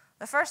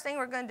the first thing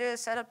we're going to do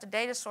is set up the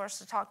data source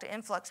to talk to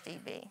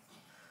InfluxDB.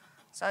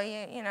 So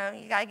you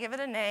got to give it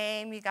a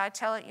name. You got to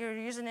tell it you're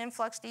using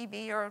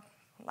InfluxDB or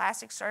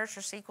Elasticsearch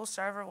or SQL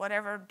Server,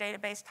 whatever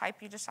database type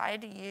you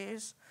decide to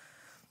use.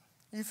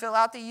 You fill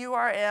out the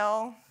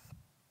URL,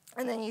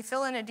 and then you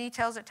fill in the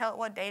details that tell it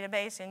what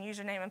database and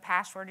username and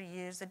password to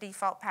use, the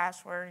default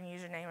password and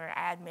username or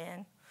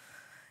admin.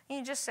 And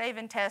you just save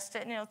and test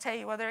it, and it'll tell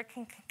you whether it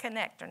can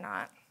connect or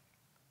not.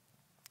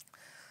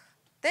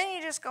 Then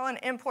you just go and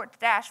import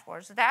the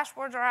dashboards. The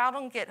dashboards are out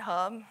on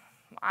GitHub.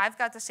 I've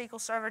got the SQL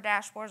Server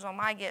dashboards on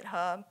my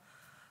GitHub.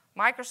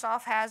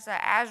 Microsoft has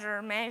the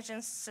Azure Managed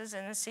Instances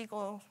and the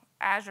SQL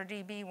Azure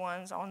DB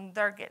ones on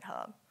their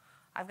GitHub.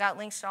 I've got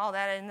links to all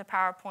that in the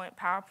PowerPoint.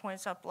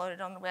 PowerPoint's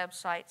uploaded on the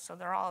website, so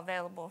they're all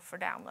available for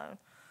download.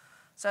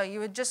 So you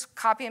would just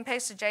copy and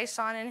paste the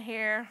JSON in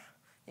here.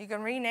 You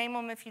can rename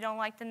them if you don't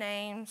like the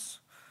names.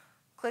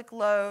 Click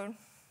load,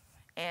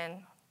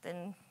 and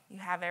then you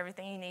have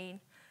everything you need.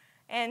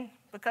 And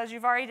because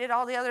you've already did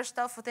all the other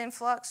stuff with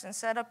Influx and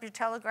set up your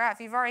Telegraf,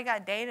 you've already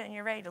got data and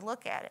you're ready to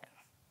look at it.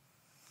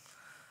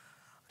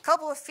 A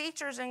couple of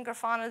features in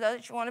Grafana, though,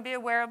 that you want to be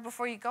aware of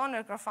before you go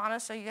into Grafana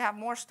so you have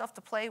more stuff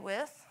to play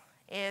with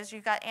is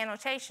you've got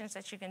annotations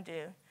that you can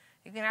do.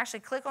 You can actually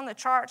click on the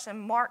charts and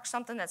mark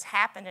something that's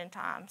happened in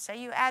time. Say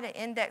you add an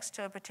index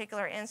to a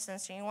particular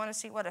instance and you want to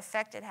see what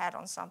effect it had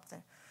on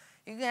something.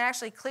 You can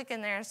actually click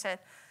in there and say,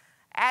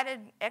 added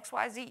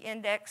XYZ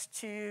index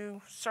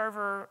to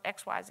server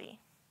XYZ.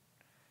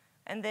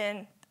 And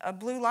then a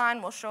blue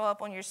line will show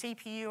up on your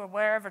CPU or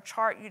wherever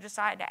chart you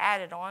decide to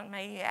add it on.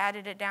 Maybe you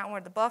added it down where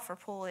the buffer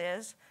pool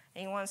is,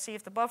 and you want to see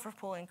if the buffer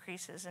pool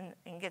increases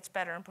and gets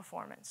better in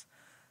performance.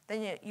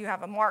 Then you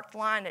have a marked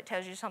line that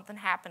tells you something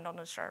happened on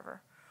the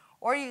server.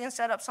 Or you can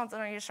set up something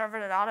on your server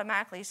that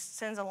automatically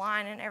sends a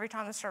line in every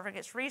time the server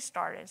gets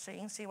restarted, so you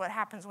can see what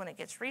happens when it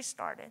gets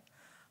restarted.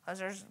 Because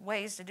there's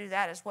ways to do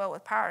that as well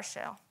with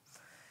PowerShell.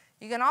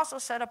 You can also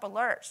set up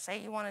alerts.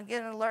 Say you want to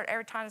get an alert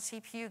every time the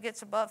CPU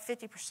gets above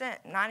 50%,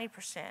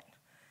 90%.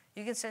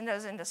 You can send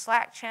those into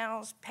Slack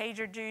channels,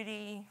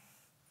 PagerDuty.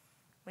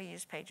 We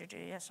use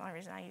PagerDuty. That's the only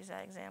reason I use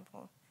that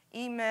example.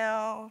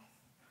 Email,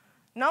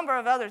 number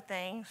of other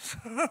things.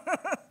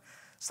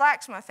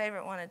 Slack's my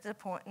favorite one at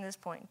this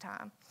point in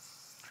time.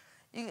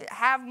 You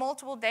have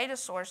multiple data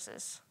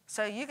sources.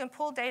 So you can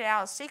pull data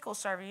out of SQL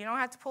Server. You don't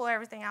have to pull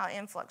everything out of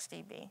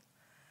InfluxDB.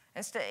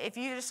 Instead, if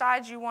you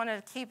decide you want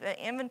to keep an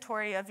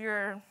inventory of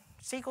your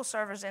SQL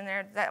servers in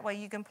there, that way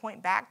you can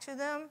point back to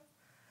them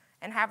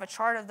and have a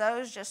chart of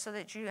those just so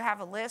that you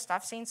have a list.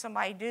 I've seen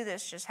somebody do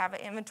this, just have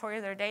an inventory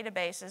of their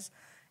databases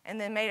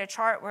and then made a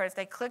chart where if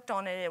they clicked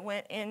on it, it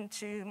went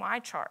into my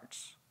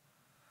charts.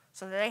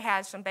 So they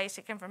had some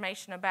basic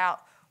information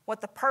about what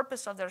the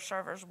purpose of their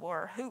servers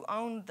were, who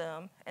owned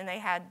them, and they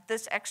had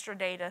this extra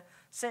data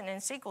sitting in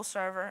SQL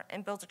Server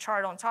and built a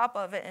chart on top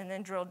of it and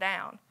then drilled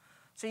down.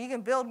 So you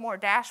can build more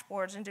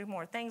dashboards and do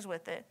more things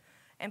with it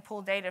and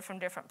pull data from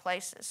different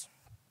places.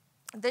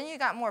 Then you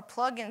got more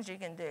plugins you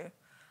can do.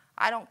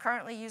 I don't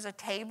currently use a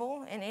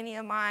table in any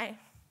of my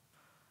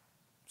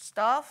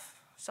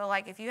stuff. So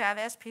like if you have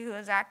SP who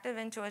is active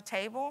into a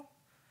table,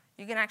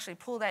 you can actually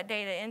pull that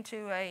data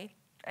into a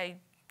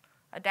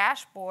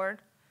dashboard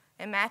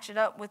and match it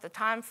up with the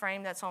time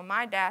frame that's on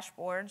my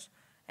dashboards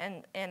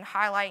and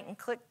highlight and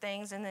click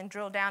things and then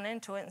drill down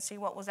into it and see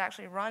what was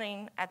actually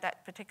running at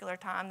that particular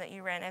time that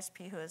you ran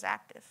SP who is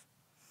active.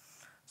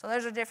 So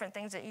those are different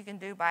things that you can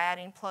do by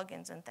adding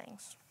plugins and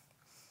things.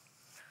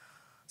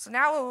 So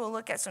now we will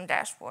look at some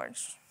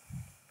dashboards.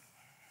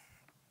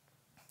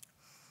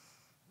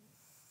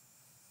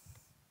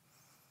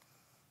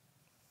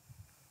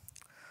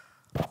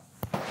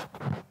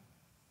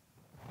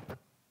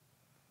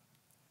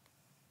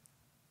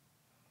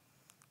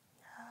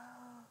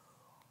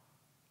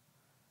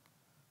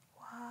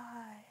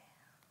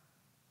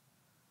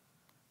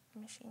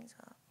 Machine's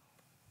up.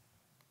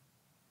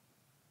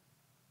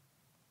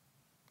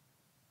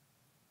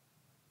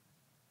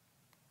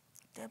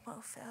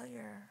 Demo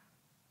failure.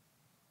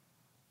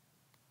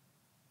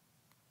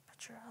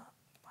 But you're up.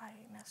 Why are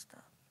you messed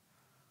up?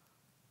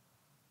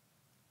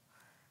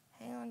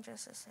 Hang on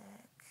just a sec.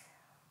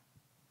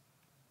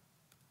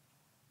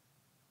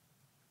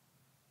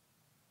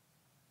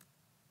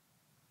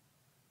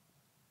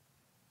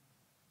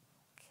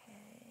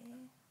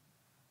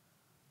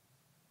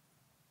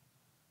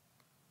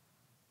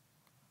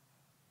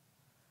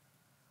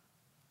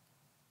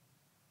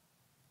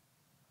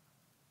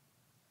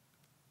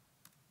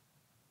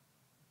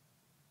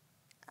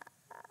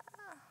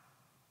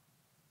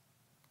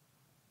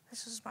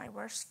 This is my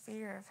worst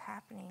fear of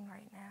happening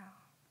right now.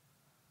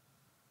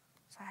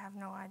 So I have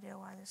no idea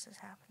why this is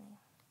happening.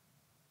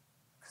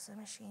 Because the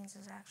machines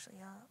is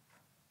actually up.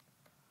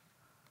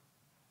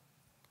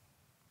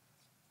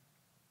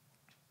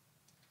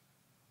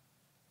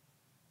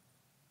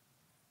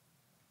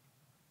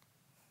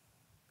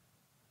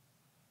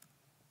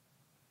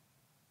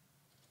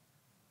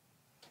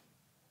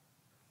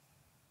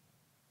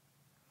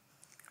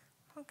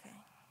 Okay.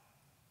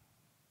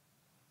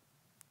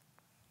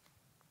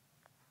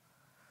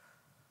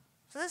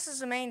 So this is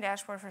the main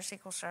dashboard for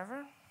SQL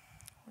Server.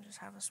 We'll just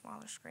have a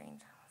smaller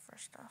screen for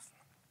stuff.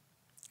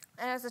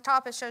 And at the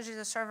top, it shows you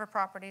the server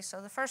properties.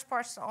 So the first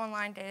part's the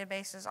online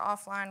databases,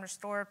 offline,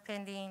 restore,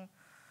 pending,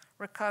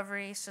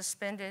 recovery,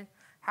 suspended,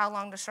 how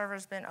long the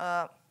server's been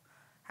up,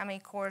 how many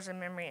cores and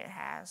memory it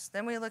has.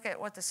 Then we look at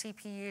what the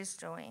CPU is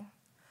doing.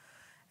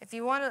 If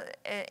you want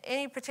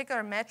any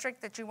particular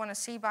metric that you want to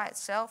see by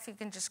itself, you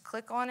can just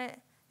click on it,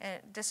 and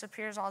it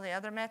disappears all the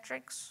other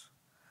metrics.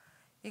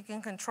 You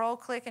can control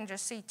click and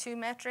just see 2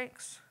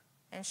 metrics,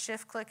 and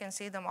shift click and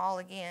see them all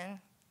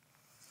again.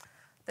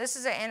 This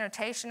is an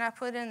annotation I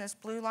put in, this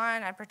blue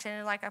line. I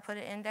pretended like I put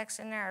an index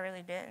in there. I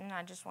really didn't.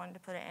 I just wanted to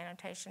put an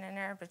annotation in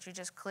there, but you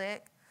just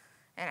click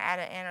and add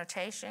an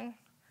annotation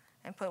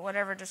and put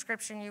whatever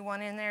description you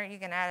want in there. You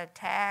can add a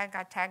tag.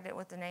 I tagged it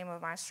with the name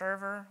of my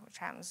server, which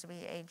happens to be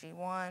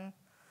AG1,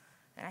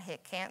 and I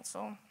hit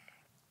cancel.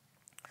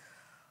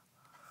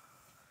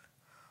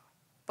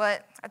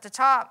 But at the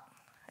top,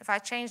 if I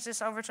change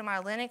this over to my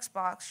Linux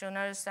box, you'll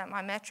notice that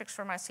my metrics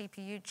for my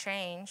CPU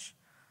change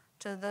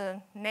to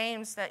the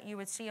names that you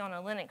would see on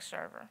a Linux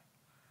server.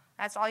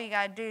 That's all you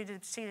got to do to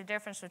see the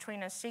difference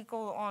between a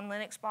SQL on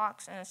Linux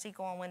box and a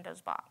SQL on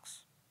Windows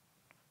box.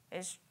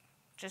 Is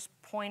just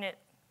point it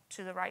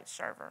to the right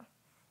server.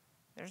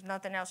 There's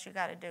nothing else you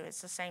got to do.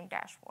 It's the same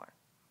dashboard.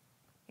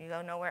 You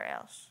go nowhere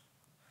else.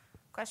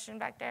 Question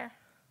back there?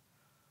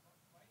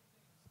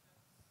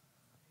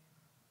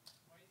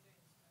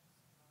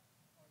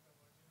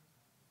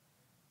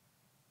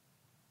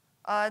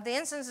 The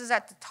instance is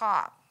at the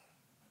top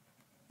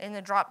in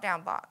the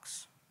drop-down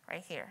box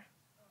right here.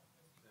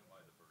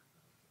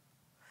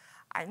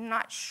 I'm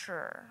not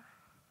sure.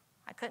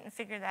 I couldn't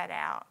figure that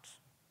out.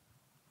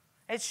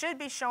 It should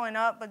be showing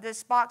up, but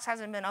this box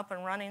hasn't been up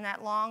and running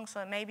that long, so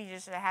it may be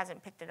just that it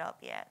hasn't picked it up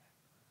yet.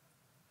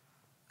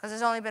 Because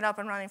it's only been up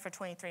and running for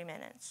 23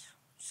 minutes.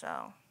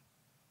 So,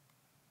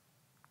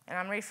 and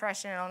I'm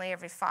refreshing it only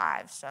every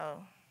 5,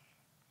 so.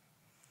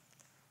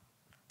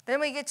 Then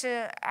we get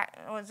to,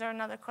 was there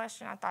another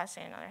question? I thought I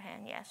saw another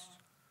hand, yes.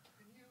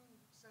 Can you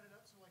set it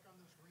up so like on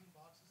those green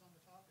boxes on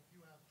the top, if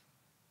you have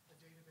a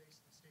database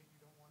in the state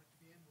you don't want it to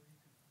be in, where you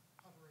can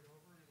hover it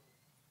over, it'll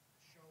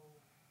show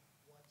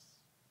what's,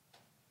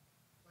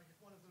 like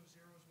if one of those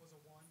zeros was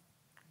a 1,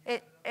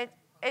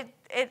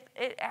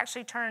 It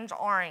actually turns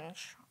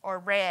orange or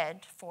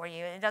red for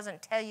you. It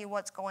doesn't tell you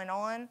what's going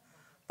on,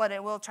 but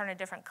it will turn a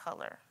different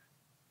color.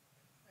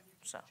 And you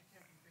So.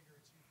 can't configure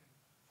it so you can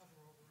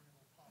hover over and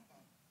it'll pop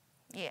up.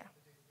 Yeah.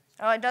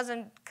 Oh, it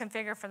doesn't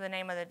configure for the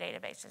name of the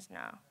databases,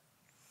 no.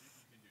 You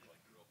can do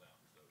like drill down,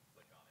 so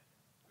click on it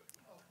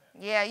and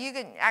go. Yeah, you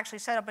can actually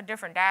set up a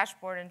different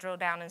dashboard and drill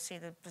down and see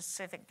the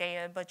specific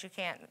data, but you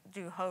can't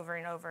do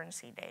hovering over and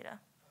see data.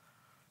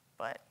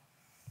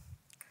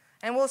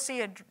 And we'll see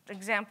an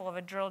example of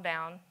a drill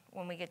down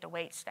when we get to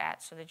weight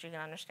stats so that you can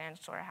understand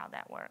sort of how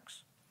that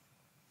works.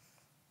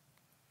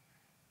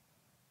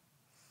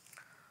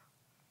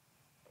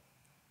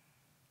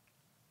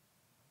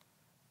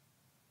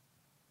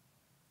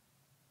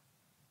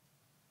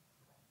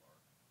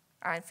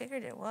 I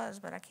figured it was,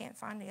 but I can't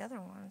find the other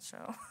one, so.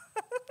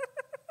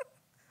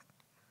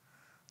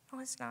 No,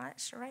 it's not.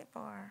 It's the right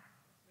bar.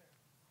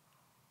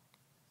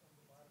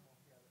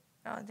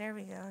 Oh, there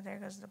we go. There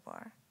goes the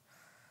bar.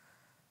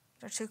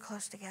 They're too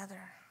close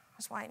together.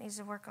 That's why it needs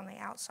to work on the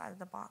outside of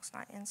the box,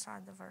 not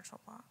inside the virtual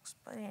box.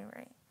 But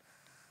anyway,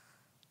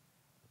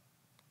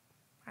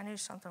 I knew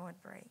something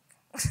would break.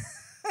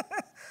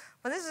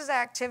 But this is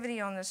activity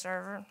on the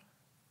server,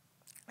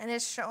 and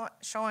it's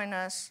showing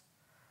us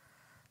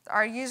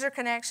our user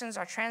connections,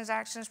 our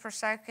transactions per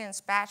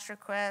second, batch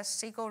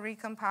requests, SQL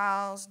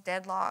recompiles,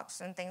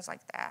 deadlocks, and things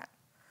like that.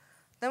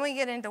 Then we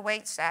get into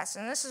wait stats,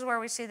 and this is where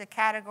we see the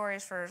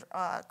categories for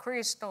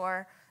query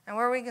store, and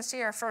where we can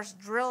see our first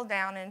drill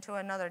down into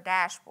another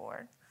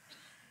dashboard.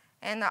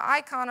 And the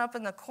icon up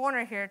in the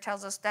corner here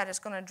tells us that it's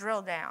going to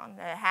drill down,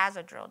 that it has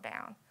a drill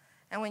down.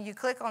 And when you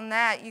click on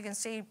that, you can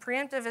see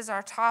preemptive is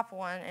our top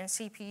one and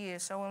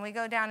CPU. So when we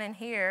go down in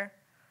here,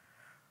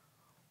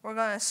 we're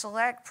going to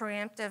select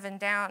preemptive and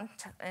down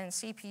and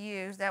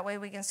CPU. That way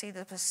we can see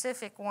the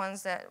specific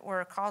ones that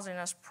were causing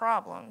us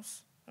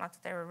problems. Not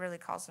that they were really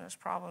causing us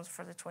problems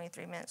for the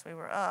 23 minutes we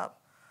were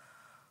up.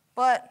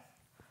 But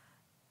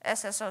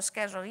SSO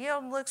schedule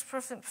yield looks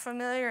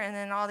familiar, and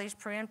then all these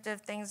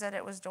preemptive things that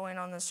it was doing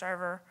on the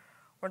server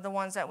were the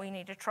ones that we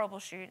need to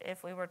troubleshoot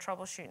if we were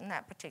troubleshooting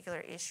that particular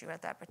issue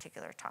at that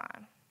particular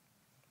time.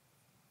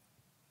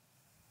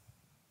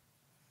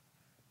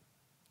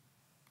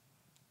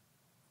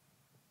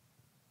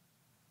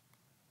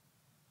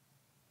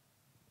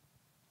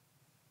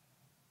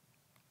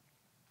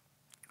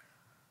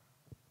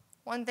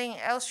 One thing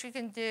else you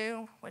can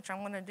do, which I'm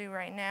going to do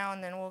right now,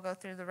 and then we'll go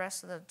through the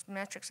rest of the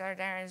metrics that are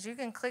there, is you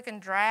can click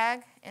and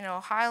drag, and it'll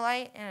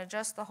highlight and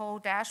adjust the whole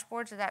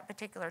dashboard to that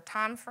particular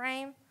time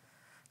frame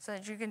so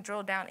that you can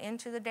drill down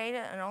into the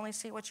data and only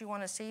see what you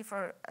want to see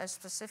for a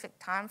specific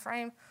time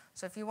frame.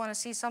 So if you want to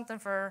see something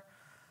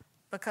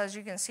because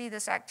you can see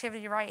this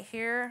activity right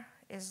here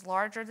is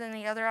larger than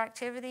the other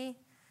activity,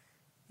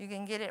 you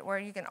can get it where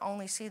you can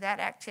only see that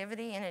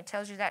activity, and it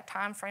tells you that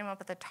time frame up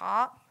at the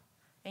top.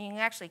 And you can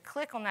actually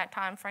click on that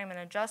time frame and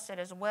adjust it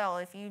as well.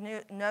 If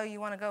you know you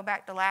want to go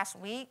back to last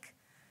week,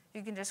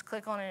 you can just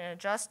click on it and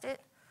adjust it.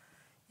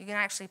 You can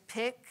actually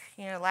pick,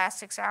 last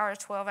 6 hours,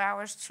 12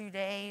 hours, 2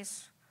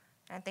 days.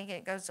 I think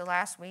it goes to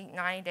last week,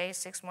 90 days,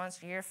 6 months,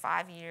 a year,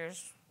 5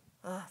 years.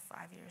 5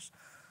 years.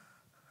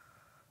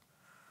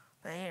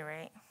 But at any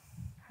rate,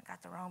 I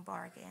got the wrong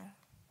bar again.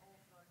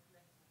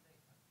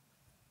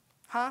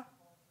 Huh?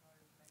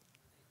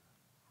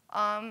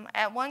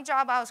 At one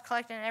job, I was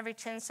collecting every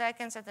 10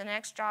 seconds. At the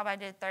next job, I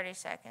did 30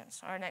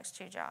 seconds, or next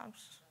 2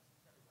 jobs.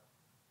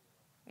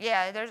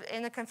 Yeah,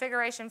 in the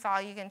configuration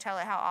file, you can tell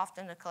it how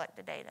often to collect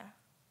the data.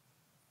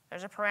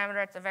 There's a parameter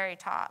at the very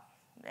top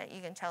that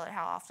you can tell it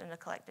how often to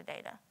collect the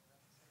data.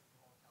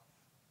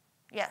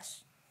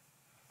 Yes.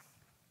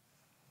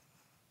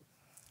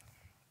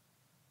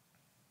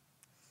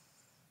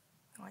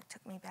 Oh, it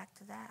took me back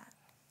to that.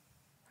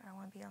 I don't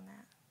want to be on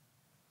that.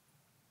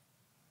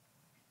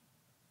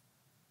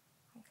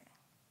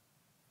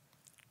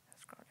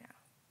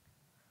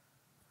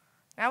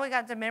 Now we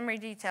got the memory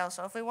details.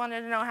 So if we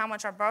wanted to know how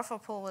much our buffer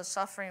pool was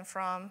suffering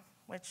from,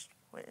 which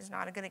is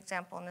not a good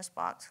example in this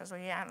box because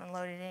we haven't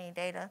loaded any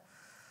data,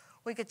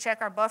 we could check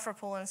our buffer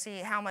pool and see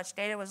how much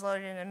data was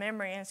loaded into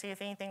memory and see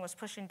if anything was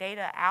pushing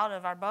data out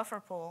of our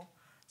buffer pool,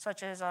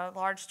 such as a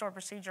large store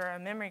procedure or a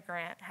memory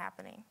grant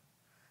happening.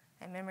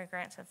 And memory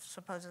grants have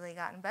supposedly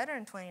gotten better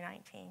in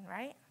 2019,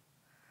 right?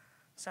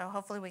 So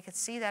hopefully we could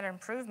see that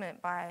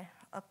improvement by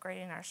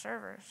upgrading our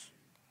servers.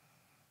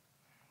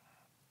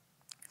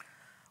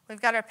 We've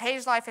got our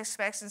page life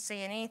expectancy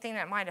and anything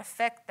that might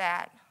affect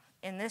that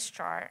in this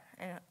chart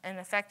and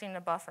affecting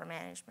the buffer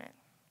management.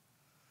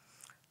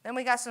 Then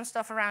we got some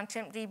stuff around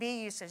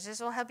tempdb usage. This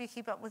will help you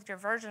keep up with your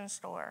version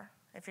store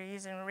if you're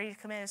using read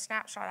committed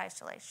snapshot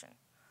isolation.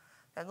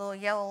 That little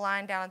yellow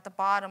line down at the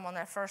bottom on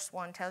that first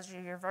one tells you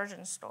your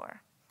version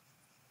store.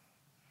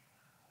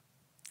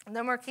 And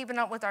then we're keeping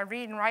up with our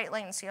read and write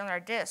latency on our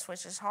disk,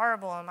 which is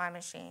horrible on my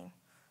machine.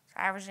 It's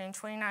averaging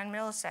 29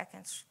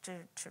 milliseconds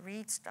to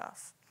read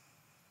stuff.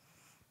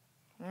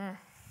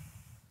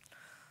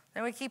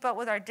 Then we keep up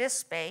with our disk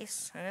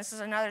space, and this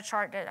is another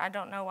chart that I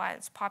don't know why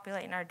it's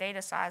populating our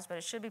data size, but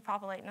it should be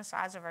populating the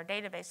size of our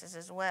databases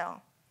as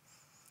well.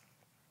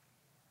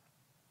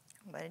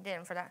 But it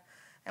didn't for that.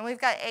 And we've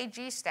got AG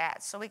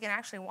stats, so we can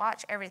actually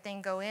watch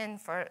everything go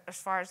in as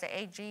far as the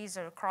AGs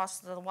are across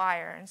the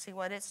wire and see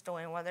what it's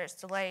doing, whether it's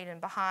delayed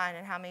and behind,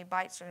 and how many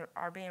bytes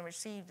are being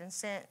received and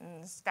sent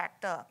and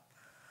stacked up.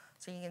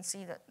 So you can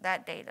see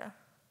that data.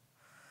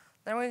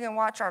 Then we can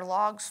watch our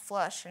logs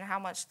flush and how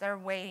much they're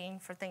waiting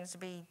for things to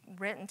be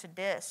written to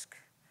disk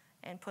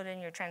and put in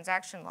your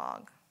transaction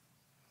log.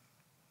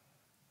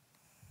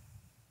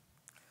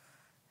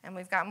 And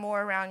we've got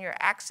more around your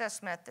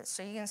access methods.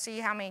 So you can see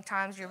how many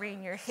times you're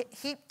reading your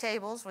heap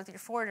tables with your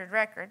forwarded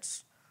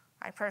records.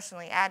 I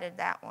personally added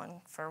that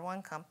one for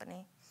one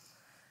company.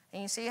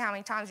 And you see how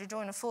many times you're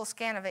doing a full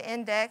scan of an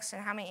index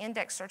and how many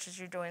index searches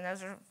you're doing.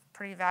 Those are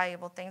pretty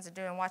valuable things to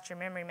do and watch your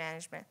memory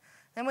management.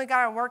 Then we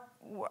got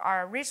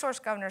our resource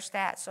governor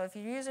stats. So if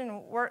you're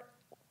using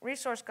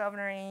resource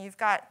governor and you've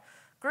got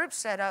groups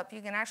set up,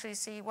 you can actually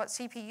see what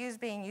CPU is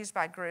being used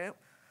by group,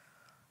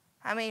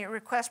 how many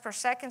requests per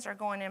seconds are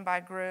going in by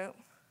group,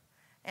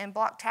 and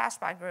block tasks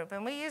by group.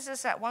 And we use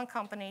this at one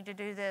company to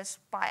do this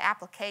by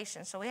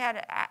application. So we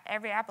had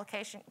every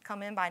application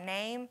come in by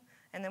name,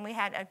 and then we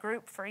had a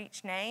group for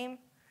each name,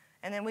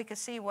 and then we could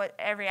see what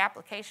every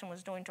application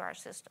was doing to our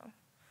system.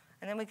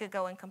 And then we could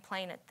go and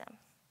complain at them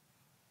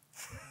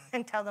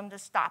and tell them to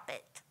stop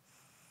it.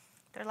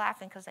 They're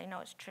laughing because they know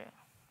it's true.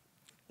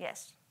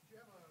 Yes? Do you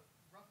have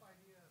a rough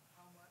idea of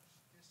how much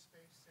disk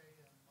space, say,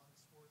 a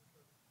month's worth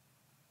of?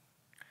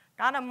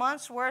 Not a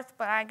month's worth,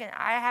 but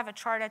I have a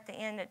chart at the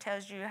end that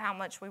tells you how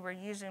much we were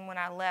using when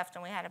I left,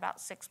 and we had about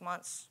 6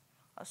 months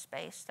of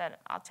space that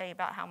I'll tell you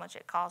about how much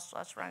it costs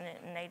us running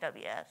it in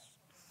AWS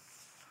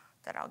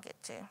that I'll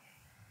get to.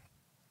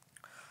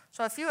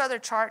 So a few other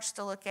charts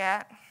to look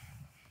at.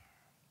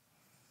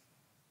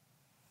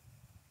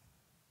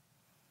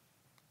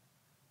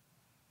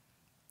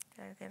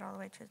 Did I get all the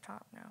way to the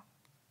top? No.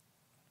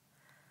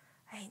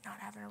 I hate not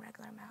having a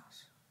regular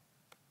mouse.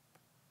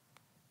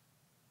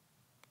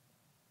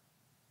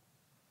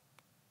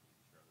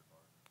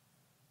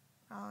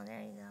 Oh,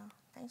 there you go.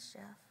 Thanks,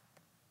 Jeff.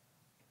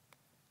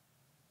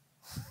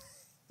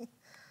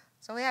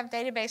 So we have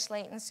database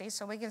latency,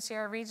 so we can see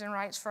our reads and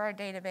writes for our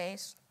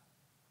database.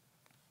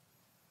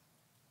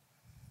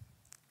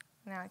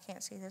 Now I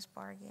can't see this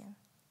bar again.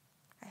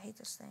 I hate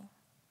this thing.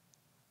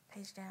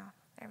 Page down.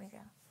 There we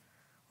go.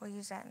 We'll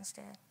use that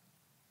instead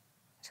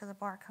until the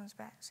bar comes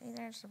back. See,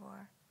 there's the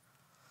bar.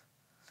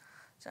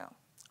 So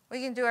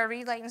we can do our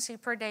read latency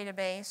per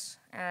database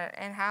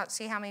and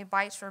see how many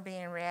bytes were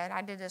being read.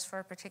 I did this for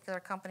a particular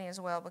company as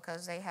well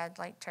because they had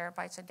like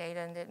terabytes of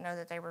data and didn't know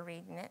that they were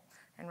reading it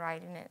and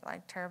writing it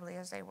like terribly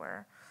as they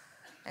were.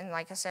 And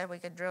like I said, we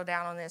could drill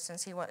down on this and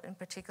see what in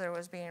particular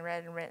was being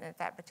read and written at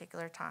that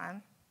particular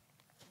time.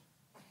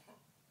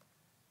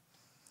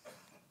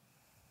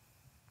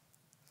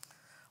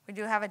 We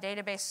do have a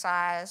database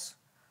size.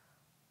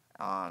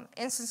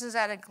 Instances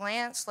at a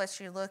glance lets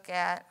you look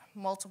at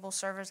multiple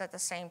servers at the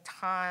same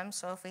time.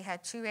 So if we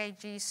had 2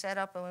 AGs set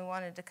up and we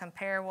wanted to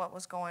compare what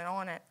was going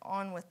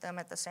on with them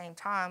at the same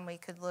time, we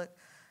could look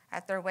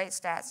at their wait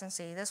stats and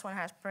see this one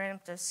has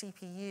preemptive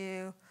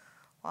CPU,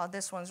 while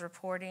this one's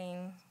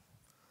reporting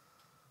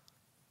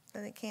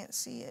that it can't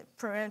see it.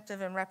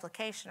 Preemptive and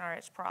replication are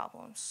its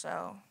problems.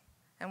 So,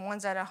 and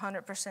one's at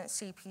 100%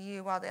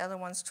 CPU while the other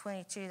one's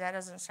 22. That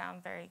doesn't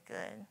sound very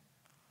good.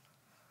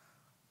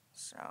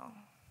 So.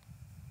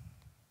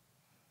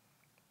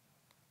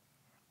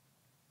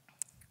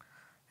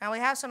 Now we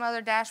have some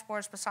other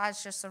dashboards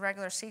besides just the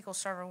regular SQL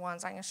Server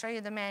ones. I can show you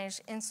the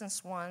managed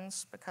instance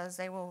ones because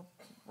they will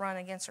run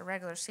against a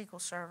regular SQL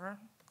Server.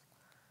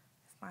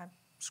 If my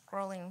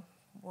scrolling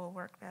will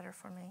work better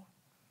for me.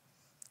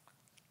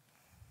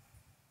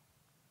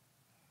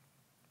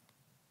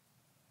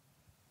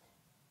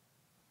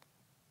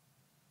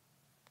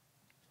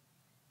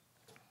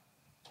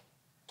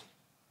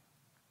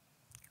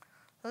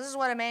 So this is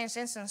what a managed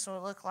instance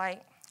will look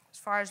like as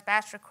far as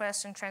batch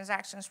requests and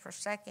transactions per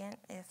second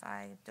if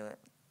I do it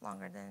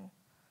longer than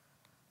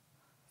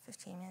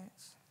 15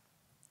 minutes.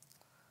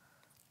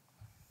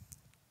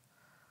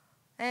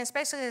 And it's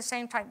basically the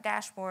same type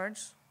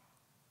dashboards,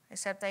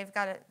 except they've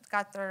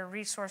got their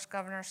resource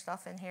governor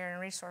stuff in here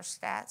and resource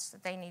stats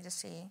that they need to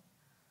see.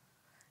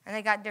 And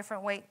they got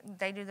different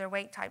they do their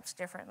wait types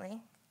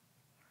differently.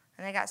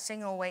 And they got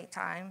single wait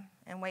time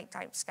and wait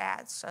type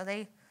stats. So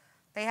they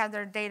have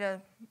their data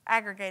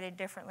aggregated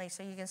differently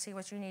so you can see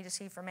what you need to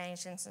see for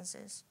managed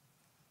instances.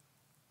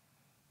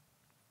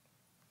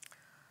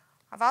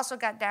 I've also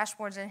got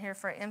dashboards in here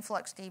for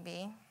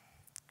InfluxDB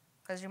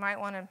because you might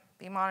want to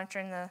be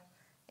monitoring the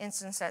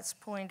instance that's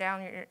pulling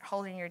down,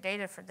 holding your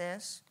data for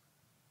this.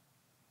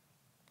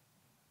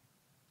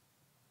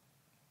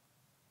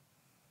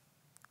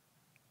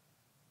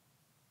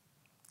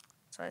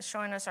 So it's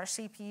showing us our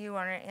CPU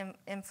on our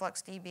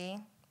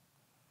InfluxDB.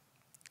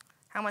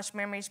 How much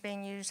memory is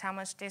being used, how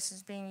much disk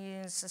is being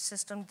used, the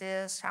system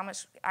disk, how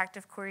much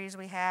active queries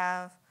we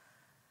have,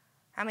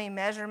 how many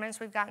measurements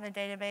we've got in the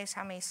database,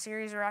 how many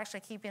series we're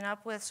actually keeping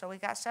up with. So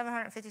we've got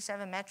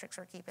 757 metrics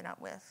we're keeping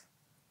up with.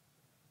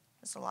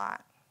 It's a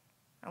lot.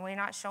 And we're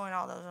not showing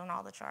all those on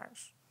all the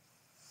charts.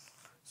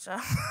 So,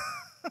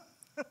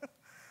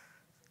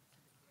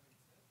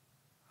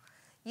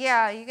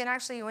 yeah, you can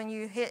actually, when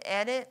you hit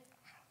edit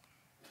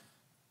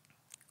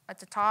at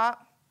the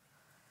top,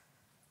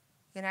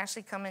 you can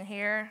actually come in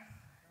here.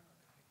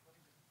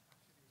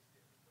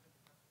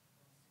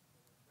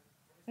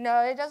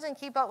 No, it doesn't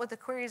keep up with the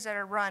queries that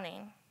are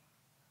running.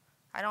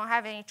 I don't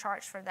have any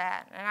charts for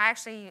that. And I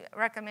actually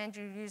recommend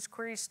you use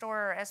Query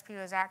Store or SPO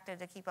as active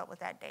to keep up with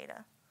that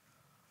data.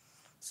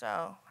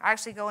 So I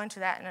actually go into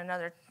that in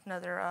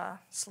another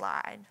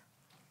slide.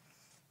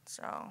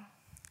 So,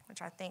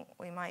 which I think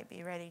we might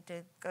be ready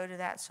to go to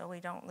that so we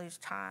don't lose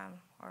time.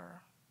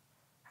 Or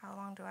how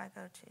long do I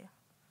go to?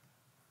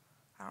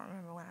 I don't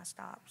remember when I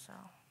stopped, so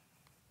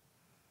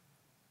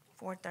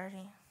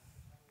 4:30.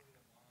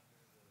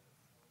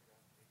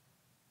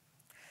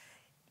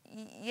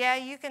 Yeah,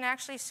 you can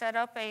actually set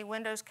up a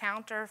Windows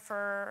counter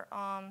for,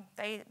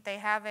 they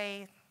have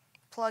a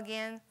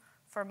plug-in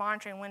for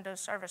monitoring Windows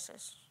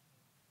services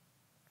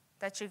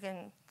that you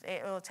can,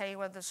 it will tell you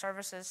whether the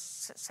service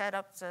is set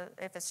up to,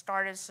 if it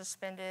started,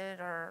 suspended,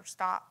 or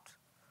stopped.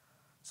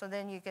 So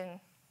then you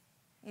can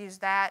use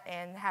that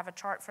and have a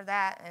chart for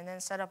that, and then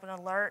set up an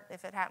alert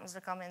if it happens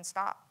to come in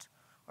stopped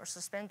or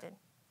suspended.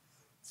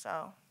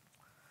 So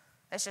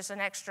it's just an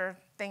extra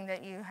thing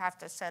that you have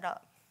to set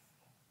up.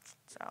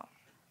 So.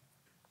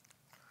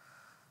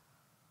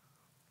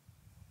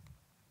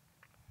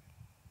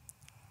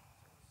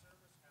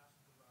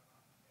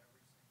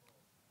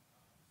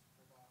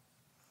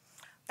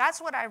 That's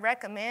what I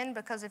recommend,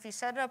 because if you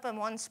set it up in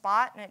one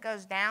spot and it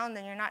goes down,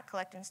 then you're not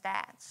collecting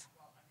stats.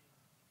 Well, I mean,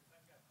 because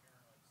I've got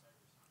paranoid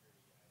cybersecurity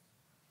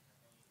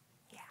guys,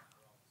 and they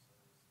cover all the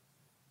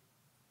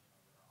services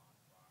that are on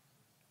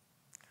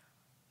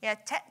boxes. Yeah,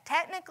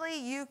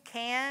 technically you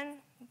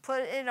can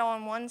put it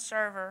on one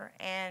server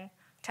and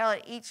tell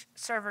it each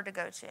server to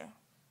go to.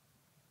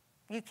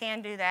 You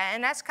can do that,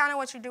 and that's kind of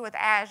what you do with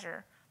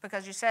Azure,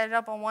 because you set it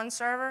up on one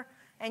server.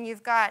 And if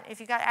you've got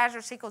Azure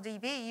SQL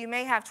DB, you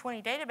may have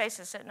 20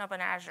 databases sitting up in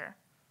Azure.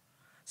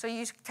 So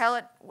you tell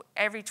it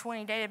every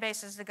 20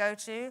 databases to go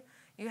to.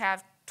 You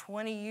have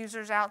 20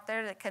 users out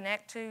there that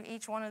connect to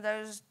each one of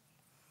those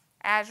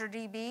Azure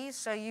DBs.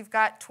 So you've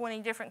got 20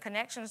 different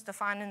connections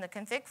defined in the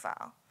config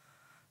file.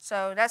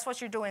 So that's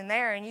what you're doing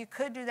there. And you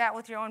could do that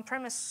with your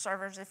on-premise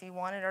servers if you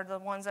wanted, or the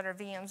ones that are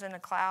VMs in the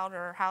cloud,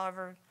 or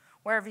however,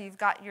 wherever you've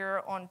got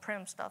your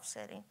on-prem stuff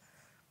sitting.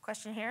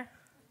 Question here?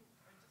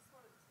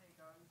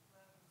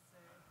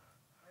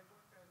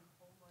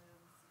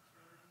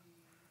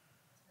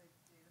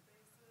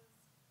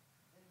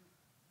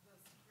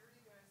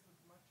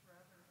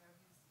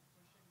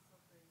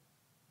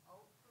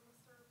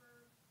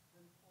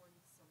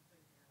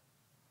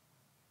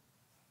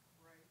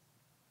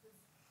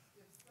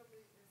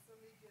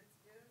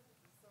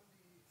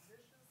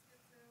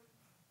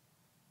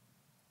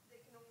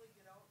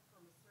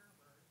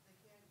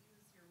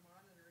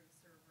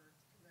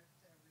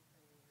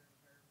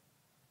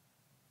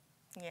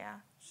 Yeah,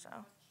 so.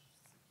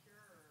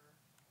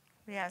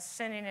 Yeah,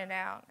 sending it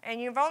out.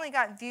 And you've only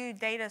got view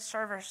data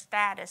server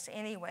status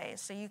anyway,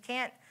 so you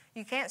can't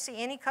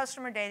see any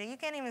customer data. You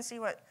can't even see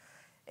what,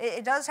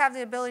 it does have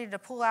the ability to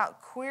pull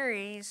out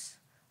queries,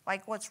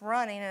 like what's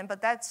running,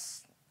 but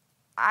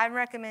I'm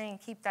recommending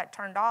keep that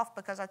turned off,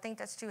 because I think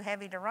that's too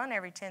heavy to run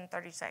every 10,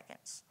 30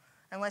 seconds,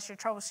 unless you're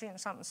troubleshooting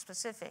something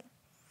specific.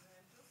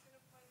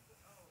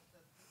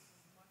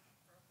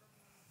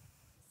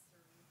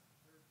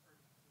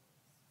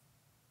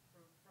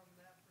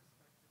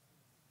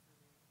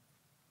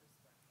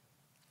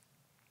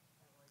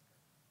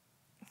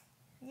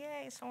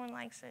 Yay, someone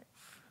likes it.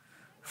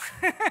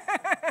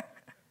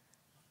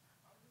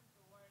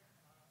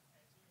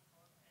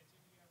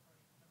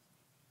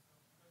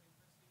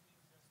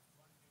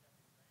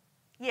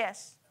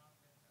 Yes.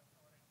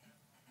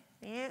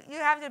 You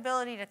have the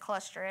ability to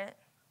cluster it.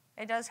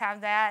 It does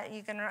have that.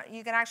 You can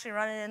actually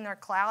run it in their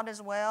cloud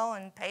as well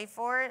and pay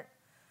for it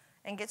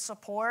and get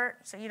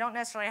support. So you don't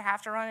necessarily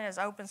have to run it as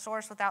open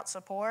source without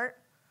support.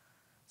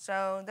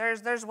 So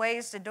there's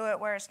ways to do it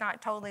where it's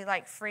not totally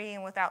like free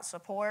and without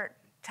support.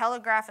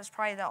 Telegraf is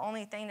probably the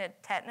only thing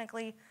that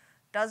technically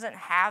doesn't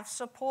have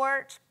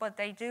support, but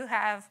they do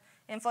have,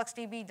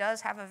 InfluxDB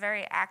does have a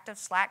very active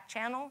Slack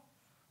channel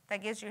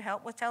that gives you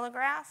help with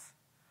Telegraf.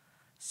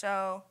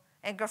 So,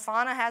 and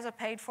Grafana has a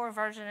paid-for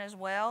version as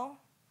well,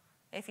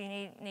 if you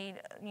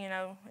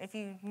if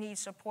you need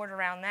support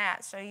around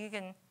that. So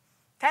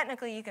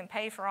technically you can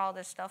pay for all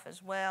this stuff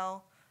as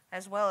well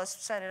as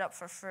set it up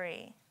for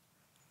free.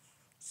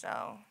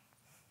 So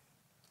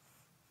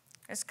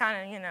it's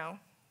kind of,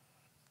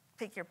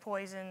 pick your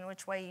poison,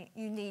 which way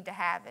you need to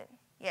have it.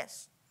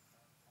 Yes?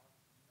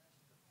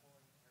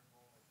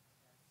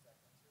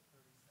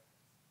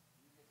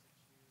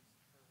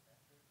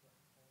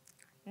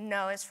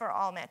 No, it's for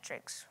all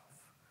metrics.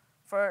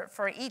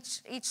 For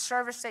each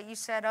service that you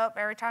set up,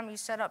 every time you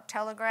set up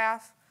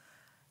Telegraf,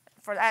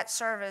 for that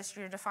service,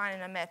 you're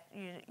defining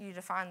you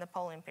define the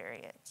polling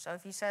period. So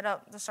if you set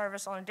up the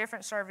service on a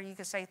different server, you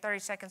could say 30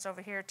 seconds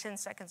over here, 10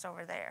 seconds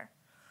over there.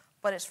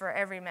 But it's for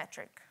every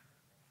metric.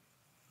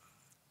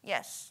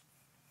 Yes.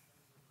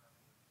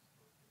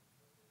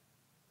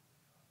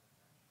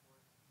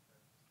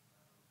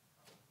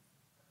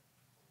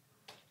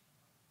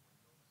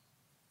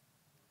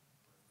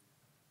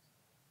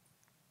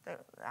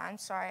 I'm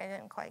sorry, I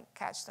didn't quite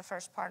catch the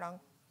first part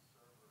on.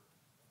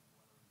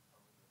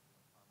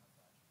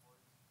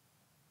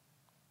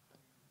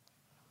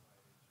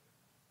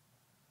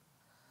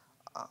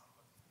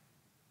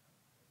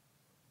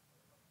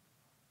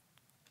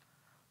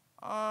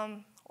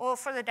 Well,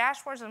 for the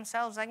dashboards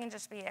themselves, they can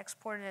just be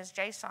exported as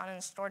JSON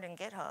and stored in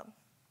GitHub.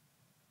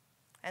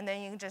 And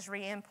then you can just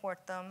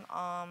re-import them.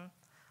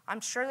 I'm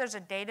sure there's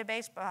a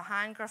database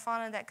behind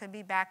Grafana that could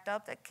be backed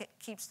up that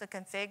keeps the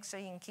config so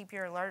you can keep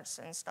your alerts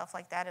and stuff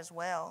like that as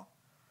well.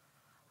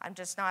 I'm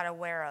just not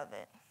aware of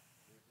it.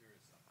 There is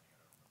something,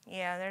 I don't know.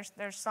 Yeah,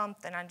 there's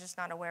something. I'm just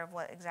not aware of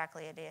what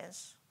exactly it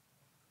is.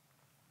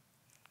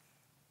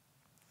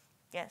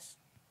 Yes?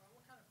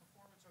 What kind of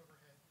performance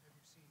overhead have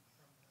you seen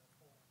from the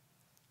poll?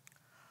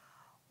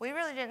 We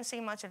really didn't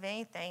see much of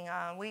anything.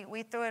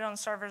 We threw it on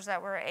servers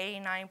that were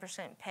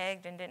 89%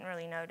 pegged and didn't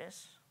really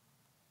notice.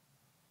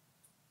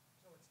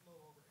 So it's low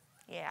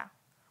overhead. Yeah.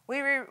 We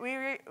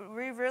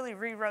really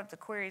rewrote the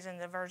queries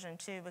into version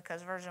 2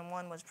 because version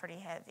 1 was pretty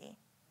heavy.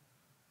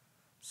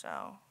 So,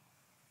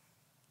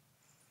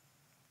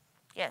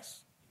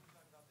 yes? Can you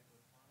talk about the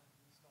Grafana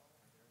install?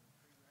 Are there any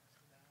prereqs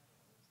for that, or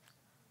is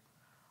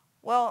there something?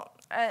 Well,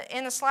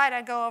 in the slide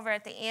I go over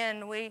at the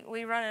end,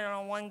 we run it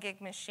on a 1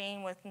 gig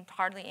machine with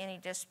hardly any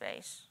disk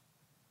space.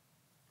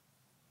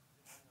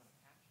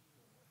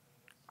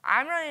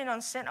 I'm running it on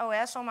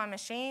CentOS on my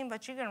machine,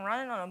 but you can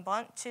run it on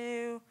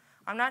Ubuntu.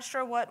 I'm not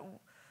sure what,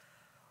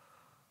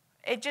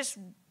 it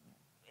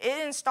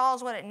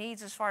installs what it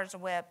needs as far as the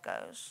web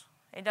goes.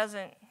 It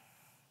doesn't,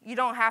 you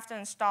don't have to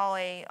install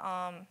a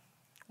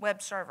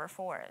web server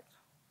for it.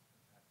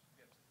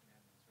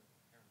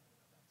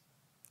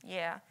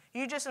 Yeah,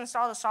 you just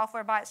install the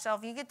software by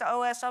itself. You get the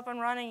OS up and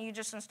running, you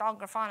just install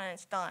Grafana and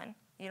it's done.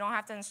 You don't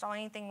have to install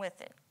anything with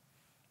it.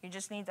 You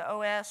just need the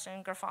OS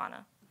and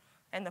Grafana.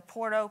 And the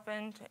port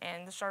opened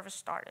and the service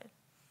started.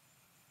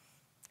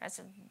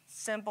 That's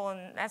simple,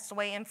 and that's the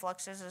way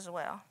Influx is as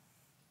well.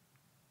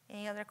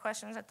 Any other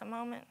questions at the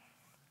moment?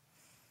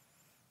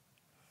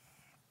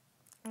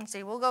 Let's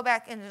see, we'll go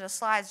back into the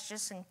slides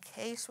just in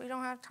case we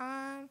don't have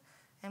time,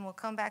 and we'll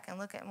come back and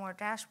look at more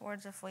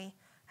dashboards if we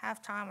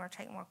have time or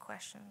take more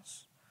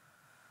questions.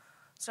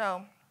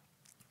 So,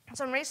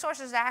 some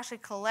resources that actually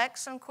collect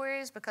some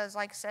queries, because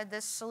like I said,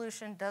 this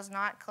solution does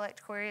not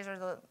collect queries,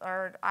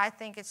 or I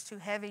think it's too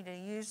heavy to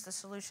use the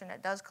solution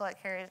that does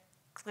collect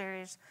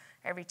queries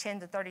every 10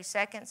 to 30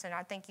 seconds, and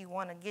I think you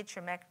want to get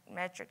your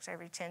metrics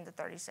every 10 to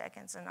 30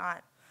 seconds and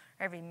not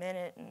every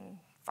minute and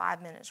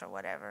 5 minutes or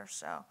whatever.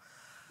 So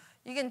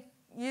you can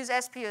use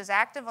SPO as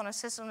active on a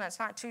system that's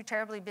not too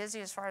terribly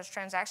busy as far as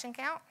transaction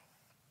count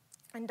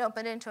and dump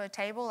it into a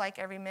table like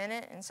every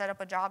minute and set up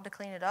a job to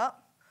clean it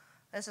up.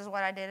 This is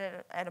what I did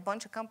at a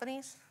bunch of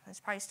companies. It's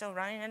probably still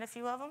running at a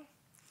few of them.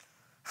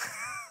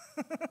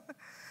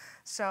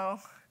 So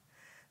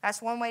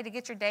that's one way to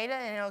get your data,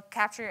 and it'll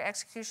capture your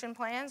execution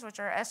plans, which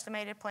are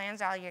estimated plans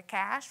out of your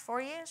cache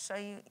for you, so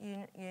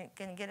you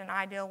can get an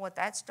idea of what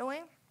that's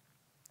doing.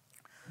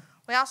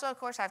 We also, of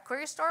course, have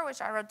Query Store,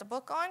 which I wrote the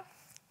book on.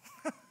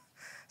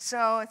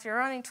 So if you're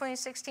running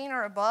 2016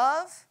 or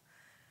above,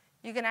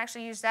 you can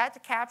actually use that to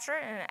capture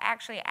it, and it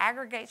actually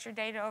aggregates your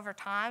data over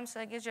time,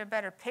 so it gives you a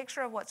better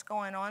picture of what's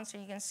going on, so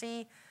you can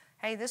see,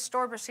 hey, this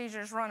store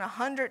procedure is run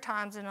 100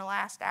 times in the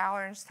last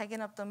hour, and it's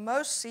taking up the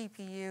most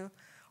CPU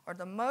or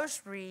the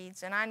most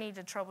reads, and I need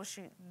to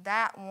troubleshoot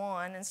that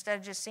one instead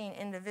of just seeing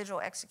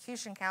individual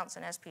execution counts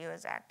and SPO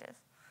as active.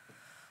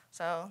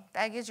 So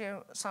that gives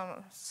you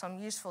some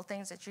useful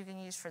things that you can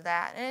use for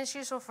that. And it's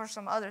useful for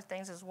some other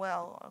things as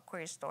well, a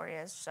Query Store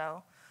is.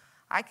 So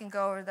I can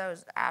go over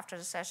those after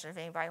the session if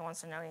anybody wants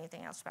to know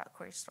anything else about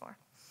Query Store.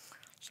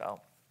 So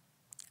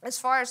as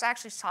far as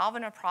actually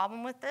solving a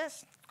problem with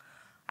this,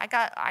 I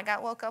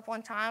got woke up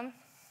one time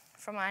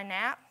from my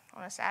nap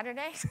on a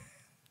Saturday.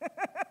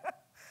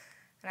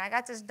 And I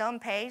got this dumb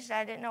page that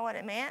I didn't know what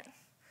it meant,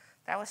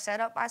 that was set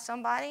up by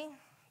somebody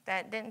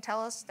that didn't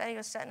tell us that he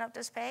was setting up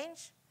this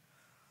page.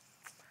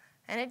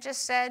 And it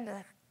just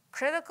said,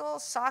 critical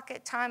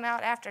socket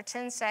timeout after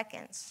 10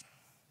 seconds.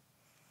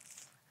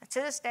 And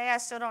to this day, I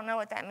still don't know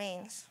what that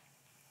means.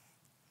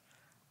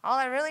 All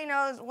I really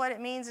know is what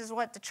it means is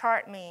what the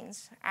chart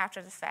means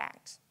after the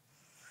fact.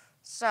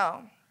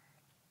 So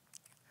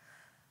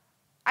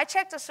I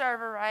checked the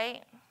server,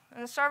 right?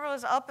 And the server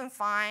was up and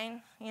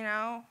fine, you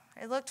know.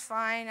 It looked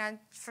fine.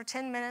 For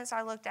 10 minutes,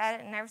 I looked at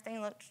it, and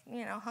everything looked,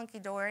 you know,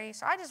 hunky-dory.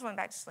 So I just went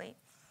back to sleep.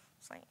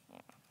 It's like, you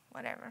know,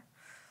 whatever.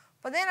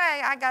 But then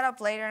I got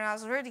up later, and I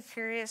was really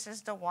curious as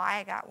to why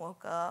I got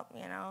woke up.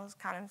 You know, I was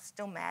kind of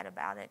still mad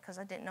about it because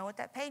I didn't know what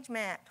that page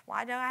meant.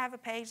 Why do I have a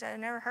page that I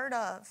never heard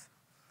of?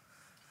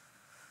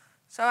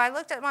 So I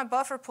looked at my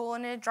buffer pool,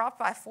 and it dropped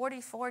by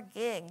 44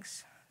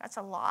 gigs. That's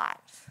a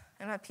lot.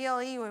 And my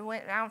PLE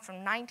went down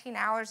from 19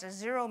 hours to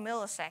 0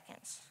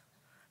 milliseconds.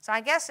 So I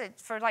guess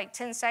for like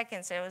 10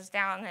 seconds, it was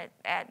down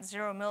at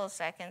 0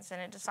 milliseconds, and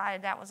it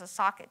decided that was a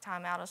socket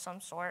timeout of some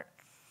sort.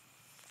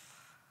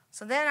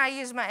 So then I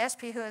used my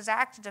SP who is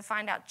active to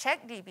find out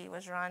CheckDB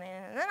was running,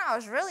 and then I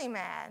was really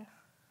mad.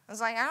 I was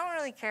like, I don't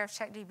really care if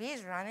CheckDB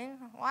is running.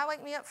 Why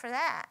wake me up for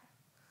that?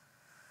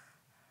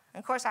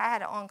 And of course, I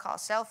had an on-call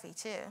selfie,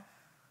 too.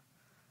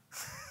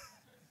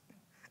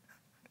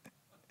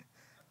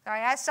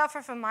 Sorry, I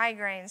suffer from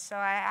migraines, so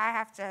I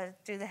have to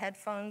do the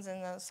headphones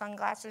and the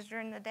sunglasses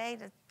during the day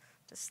to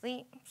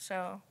sleep.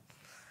 So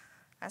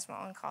that's my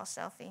on-call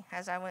selfie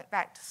as I went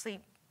back to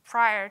sleep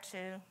prior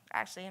to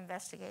actually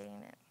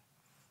investigating it.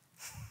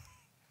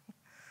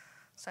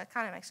 So it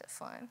kind of makes it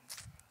fun.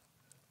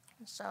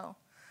 So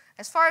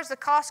as far as the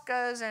cost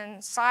goes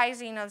and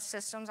sizing of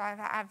systems,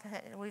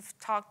 we've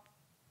talked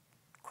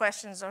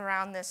questions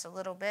around this a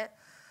little bit.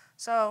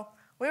 So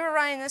we were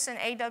running this in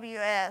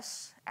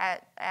AWS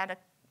at a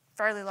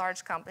fairly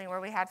large company where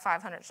we had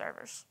 500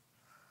 servers.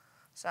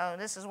 So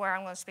this is where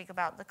I'm going to speak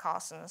about the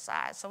cost and the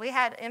size. So we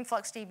had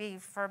InfluxDB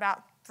for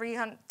about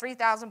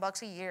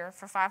 $3,000 a year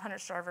for 500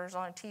 servers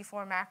on a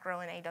T4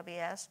 macro in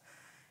AWS.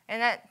 And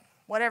that,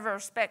 whatever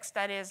specs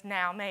that is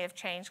now, may have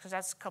changed because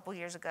that's a couple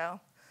years ago.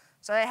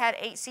 So it had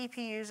 8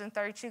 CPUs and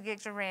 32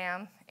 gigs of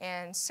RAM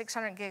and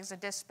 600 gigs of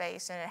disk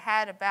space, and it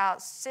had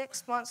about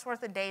 6 months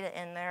worth of data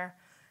in there,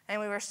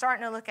 and we were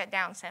starting to look at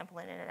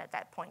downsampling it at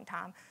that point in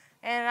time.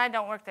 And I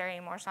don't work there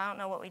anymore, so I don't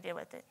know what we did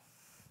with it.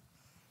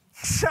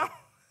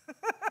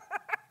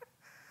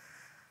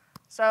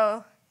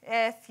 So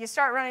if you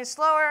start running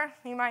slower,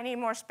 you might need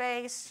more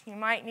space, you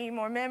might need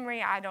more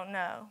memory, I don't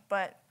know.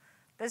 But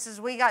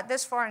we got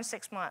this far in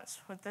 6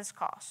 months with this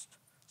cost.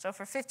 So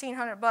for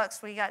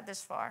 $1,500, we got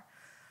this far.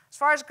 As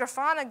far as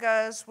Grafana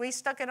goes, we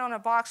stuck it on a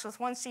box with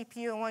 1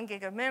 CPU and 1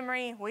 gig of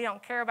memory. We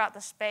don't care about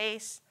the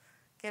space.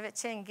 Give it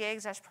 10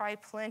 gigs, that's probably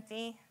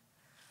plenty.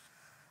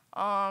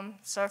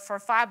 So for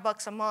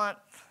 $5 a month,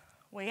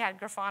 we had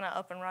Grafana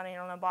up and running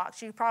on a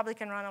box. You probably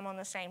can run them on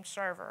the same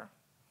server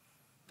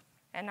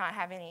and not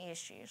have any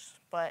issues.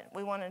 But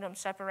we wanted them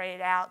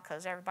separated out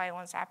because everybody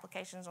wants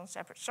applications on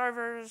separate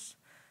servers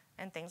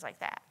and things like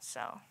that.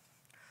 So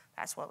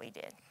that's what we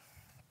did.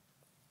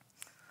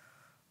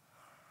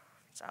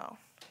 So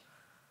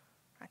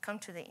I come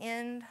to the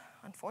end,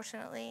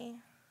 unfortunately.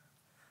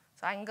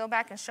 So I can go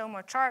back and show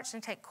more charts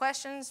and take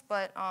questions,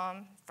 but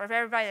for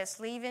everybody that's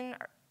leaving,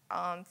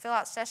 fill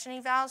out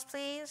session evals,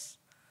 please,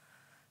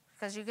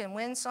 because you can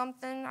win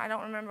something. I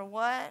don't remember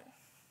what,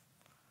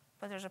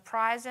 but there's a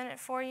prize in it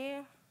for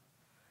you.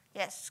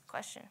 Yes,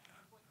 question.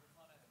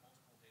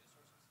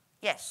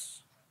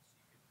 Yes.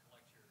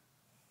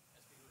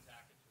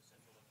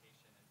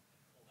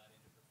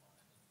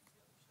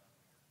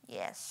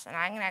 Yes, and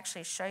I can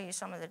actually show you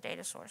some of the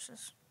data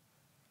sources.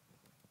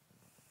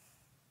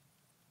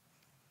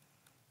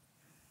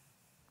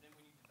 And then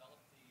when you develop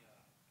the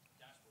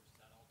dashboards, is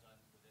that all done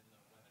within the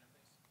web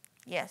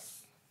interface?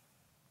 Yes.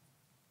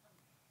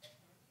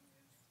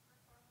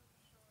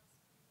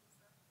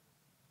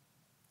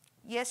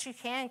 Yes, you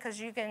can, because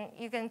you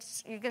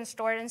can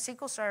store it in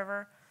SQL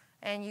Server,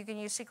 and you can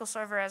use SQL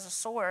Server as a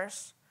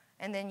source,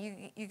 and then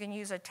you can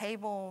use a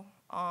table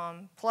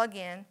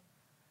plugin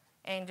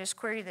and just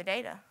query the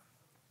data.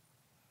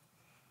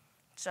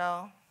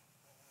 So.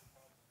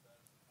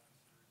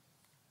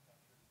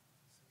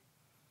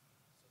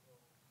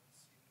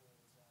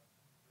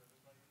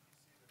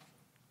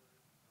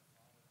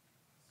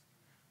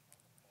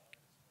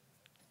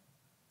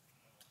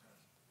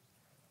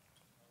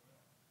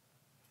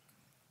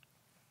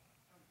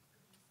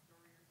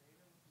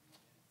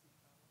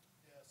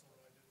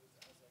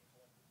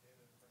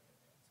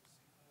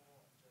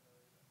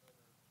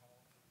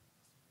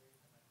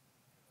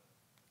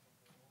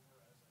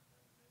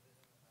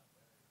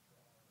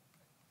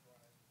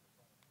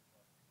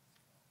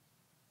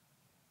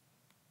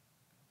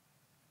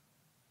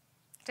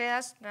 See,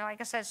 that's,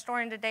 like I said,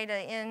 storing the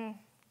data in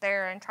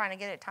there and trying to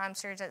get it time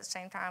series at the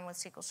same time with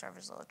SQL Server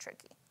is a little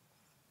tricky.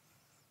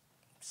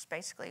 It's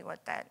basically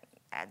what that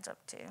adds up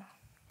to.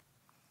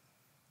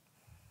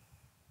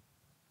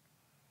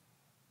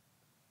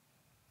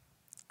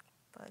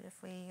 But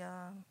if we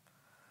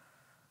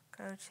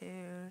go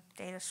to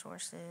data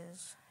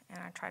sources and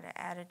I try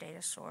to add a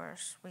data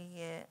source, we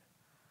get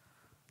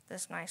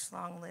this nice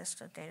long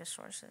list of data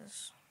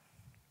sources.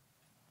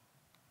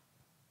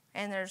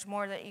 And there's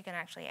more that you can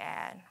actually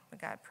add. We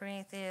got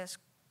Prometheus,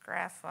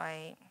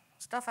 Graphite,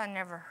 stuff I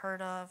never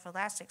heard of,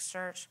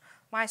 Elasticsearch,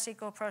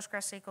 MySQL,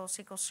 PostgreSQL,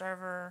 SQL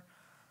Server,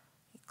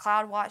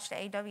 CloudWatch to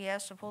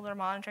AWS to pull their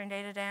monitoring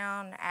data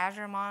down,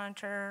 Azure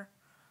Monitor,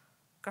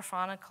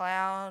 Grafana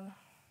Cloud,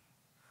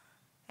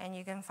 and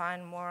you can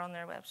find more on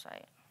their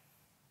website.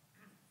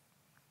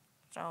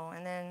 So,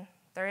 and then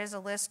there is a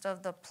list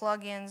of the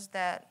plugins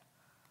that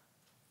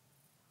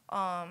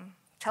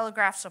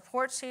Telegraf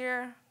supports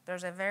here.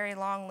 There's a very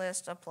long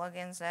list of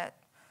plugins that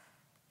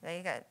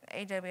they got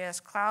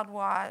AWS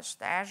CloudWatch,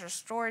 the Azure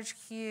Storage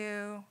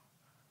Queue.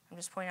 I'm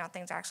just pointing out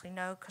things I actually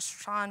know.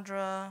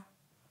 Cassandra,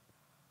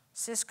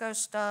 Cisco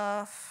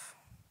stuff,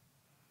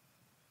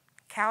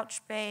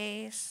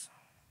 Couchbase,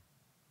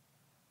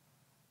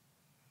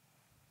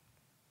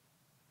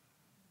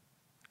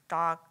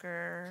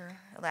 Docker,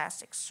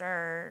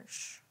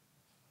 Elasticsearch,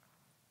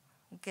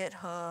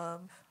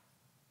 GitHub,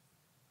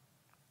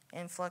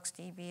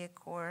 InfluxDB, of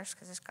course,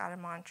 because it's got to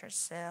monitor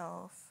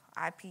itself,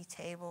 IP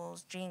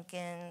tables,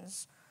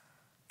 Jenkins,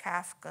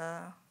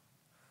 Kafka,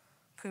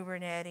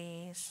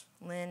 Kubernetes,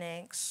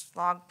 Linux,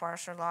 log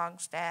parser,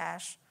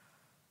 logstash,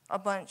 a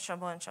bunch of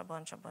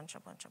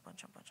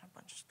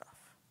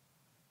stuff.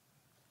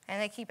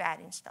 And they keep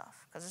adding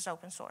stuff because it's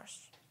open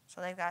source. So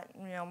they've got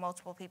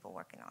multiple people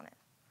working on it.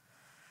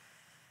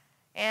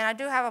 And I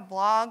do have a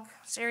blog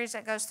series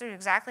that goes through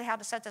exactly how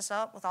to set this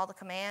up with all the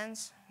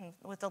commands, and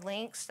with the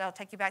links. That'll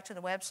take you back to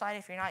the website.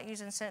 If you're not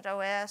using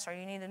CentOS or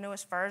you need the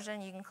newest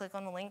version, you can click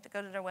on the link to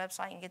go to their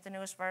website and get the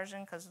newest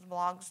version, because the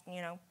blog's,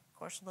 of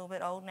course, a little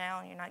bit old now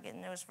and you're not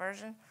getting the newest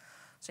version.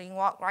 So you can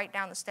walk right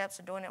down the steps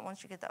of doing it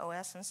once you get the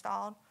OS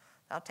installed.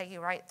 That'll take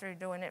you right through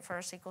doing it for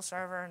a SQL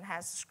Server and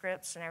has the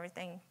scripts and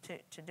everything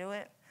to do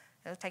it.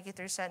 It'll take you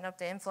through setting up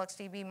the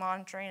InfluxDB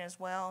monitoring as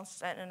well,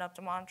 setting it up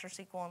to monitor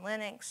SQL and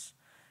Linux,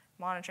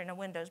 monitoring the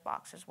Windows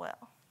box as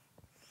well.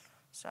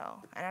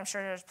 So, and I'm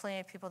sure there's plenty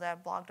of people that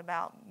have blogged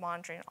about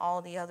monitoring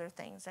all the other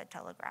things that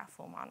Telegraf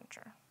will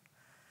monitor.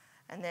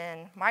 And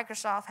then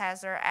Microsoft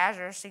has their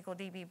Azure SQL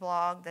DB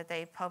blog that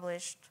they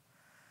published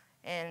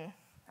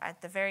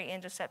at the very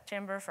end of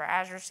September for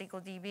Azure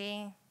SQL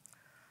DB.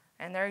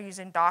 And they're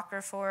using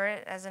Docker for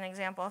it as an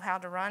example of how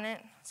to run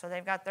it. So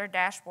they've got their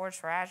dashboards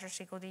for Azure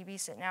SQL DB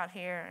sitting out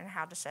here and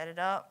how to set it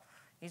up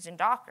using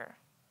Docker.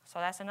 So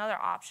that's another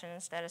option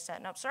instead of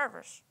setting up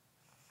servers.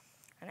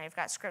 And they've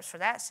got scripts for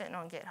that sitting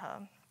on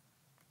GitHub.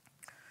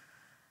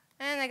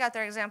 And they got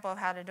their example of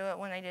how to do it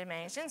when they did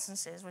managed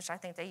instances, which I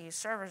think they used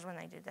servers when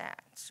they did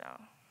that. So,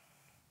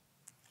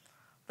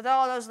 but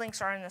all those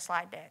links are in the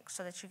slide deck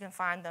so that you can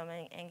find them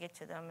and get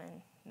to them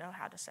and know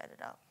how to set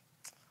it up.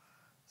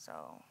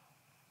 So,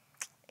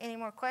 any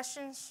more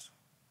questions?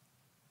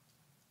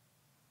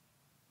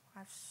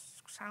 I've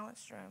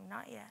silenced the room.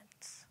 Not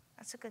yet.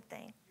 That's a good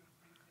thing. You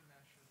briefly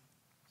mentioned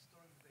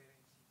storing the data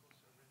in SQL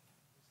Server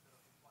instead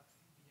of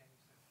InfluxDB, and you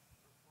said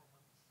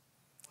performance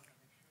was an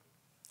issue.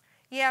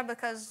 Yeah,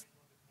 because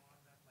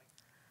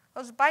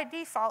by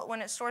default,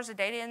 when it stores the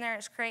data in there,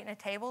 it's creating the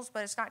tables,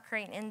 but it's not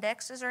creating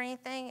indexes or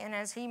anything. And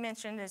as he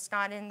mentioned, it's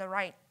not in the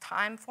right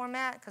time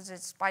format because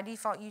it's by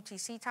default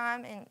UTC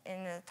time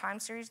in the time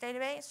series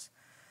database.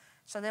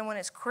 So then when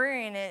it's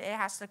querying it, it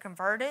has to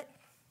convert it.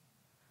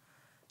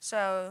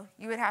 So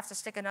you would have to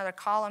stick another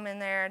column in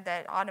there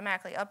that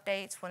automatically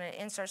updates when it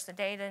inserts the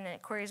data, and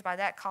it queries by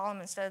that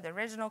column instead of the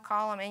original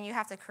column. And you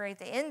have to create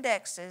the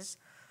indexes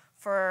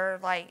for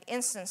like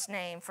instance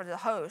name for the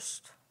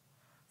host,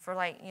 for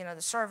like,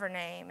 the server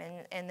name,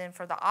 and then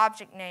for the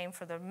object name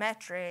for the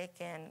metric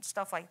and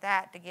stuff like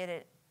that to get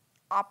it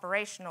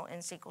operational in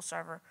SQL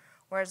Server.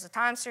 Whereas the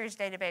time series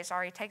database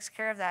already takes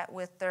care of that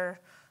with their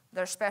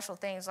special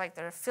things like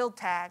their field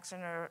tags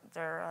and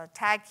their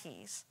tag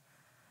keys.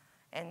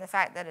 And the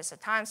fact that it's a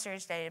time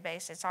series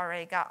database, it's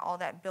already got all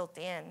that built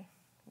in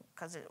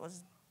because it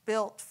was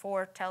built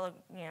for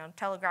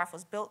Telegraf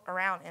was built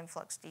around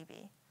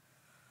InfluxDB.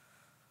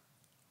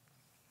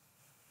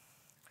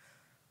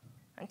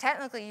 And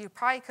technically, you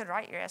probably could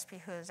write your SP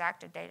Whois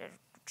active data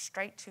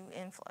straight to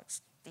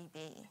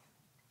InfluxDB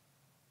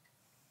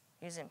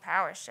using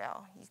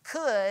PowerShell. You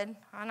could.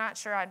 I'm not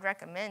sure I'd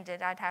recommend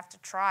it. I'd have to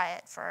try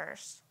it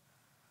first.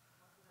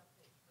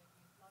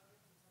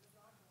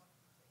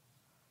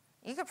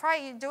 You could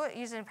probably do it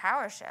using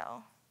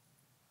PowerShell.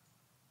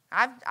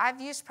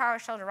 I've used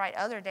PowerShell to write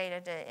other data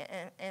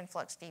to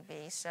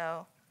InfluxDB,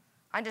 so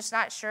I'm just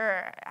not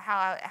sure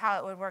how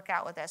it would work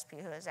out with SP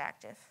Whois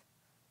active,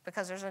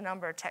 because there's a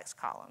number of text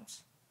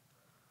columns.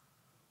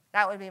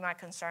 That would be my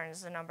concern,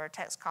 is the number of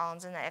text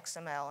columns in the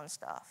XML and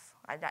stuff.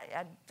 I'd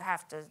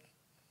have to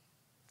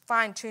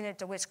fine-tune it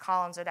to which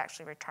columns it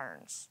actually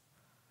returns,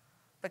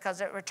 because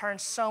it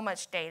returns so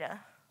much data.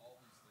 All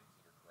these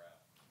things that are graph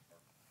are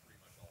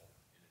pretty much all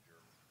integer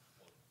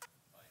float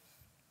types.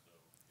 So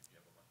if you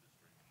have a bunch of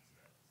strings instead, it's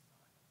not.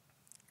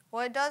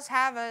 Well, it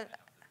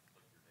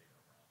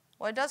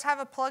does have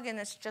a plugin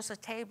that's just a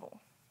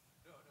table.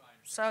 No, I understand.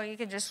 So you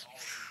can just,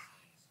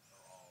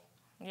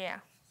 yeah.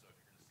 So if you're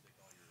going to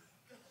stick all your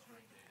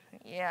string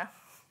data, Yeah.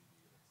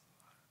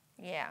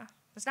 Yeah.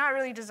 It's not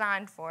really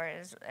designed for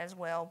it as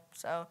well.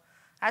 So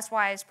that's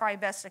why it's probably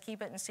best to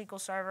keep it in SQL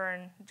Server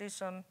and do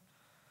some,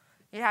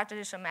 you have to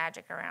do some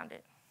magic around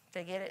it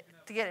to get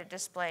it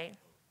displayed.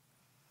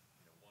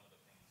 one of the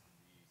things can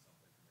be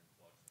something from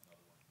Influx,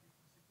 another one can be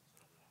from SQL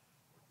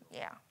Server.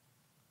 Yeah.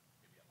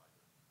 Maybe I might.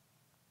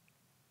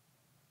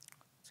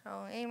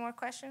 So any more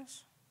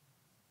questions?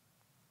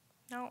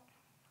 No?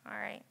 All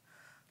right.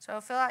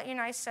 So fill out your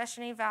nice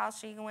session eval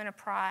so you can win a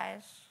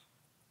prize.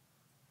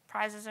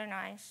 Prizes are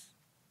nice,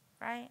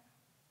 right?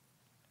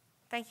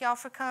 Thank you all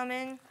for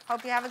coming.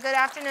 Hope you have a good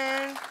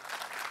afternoon.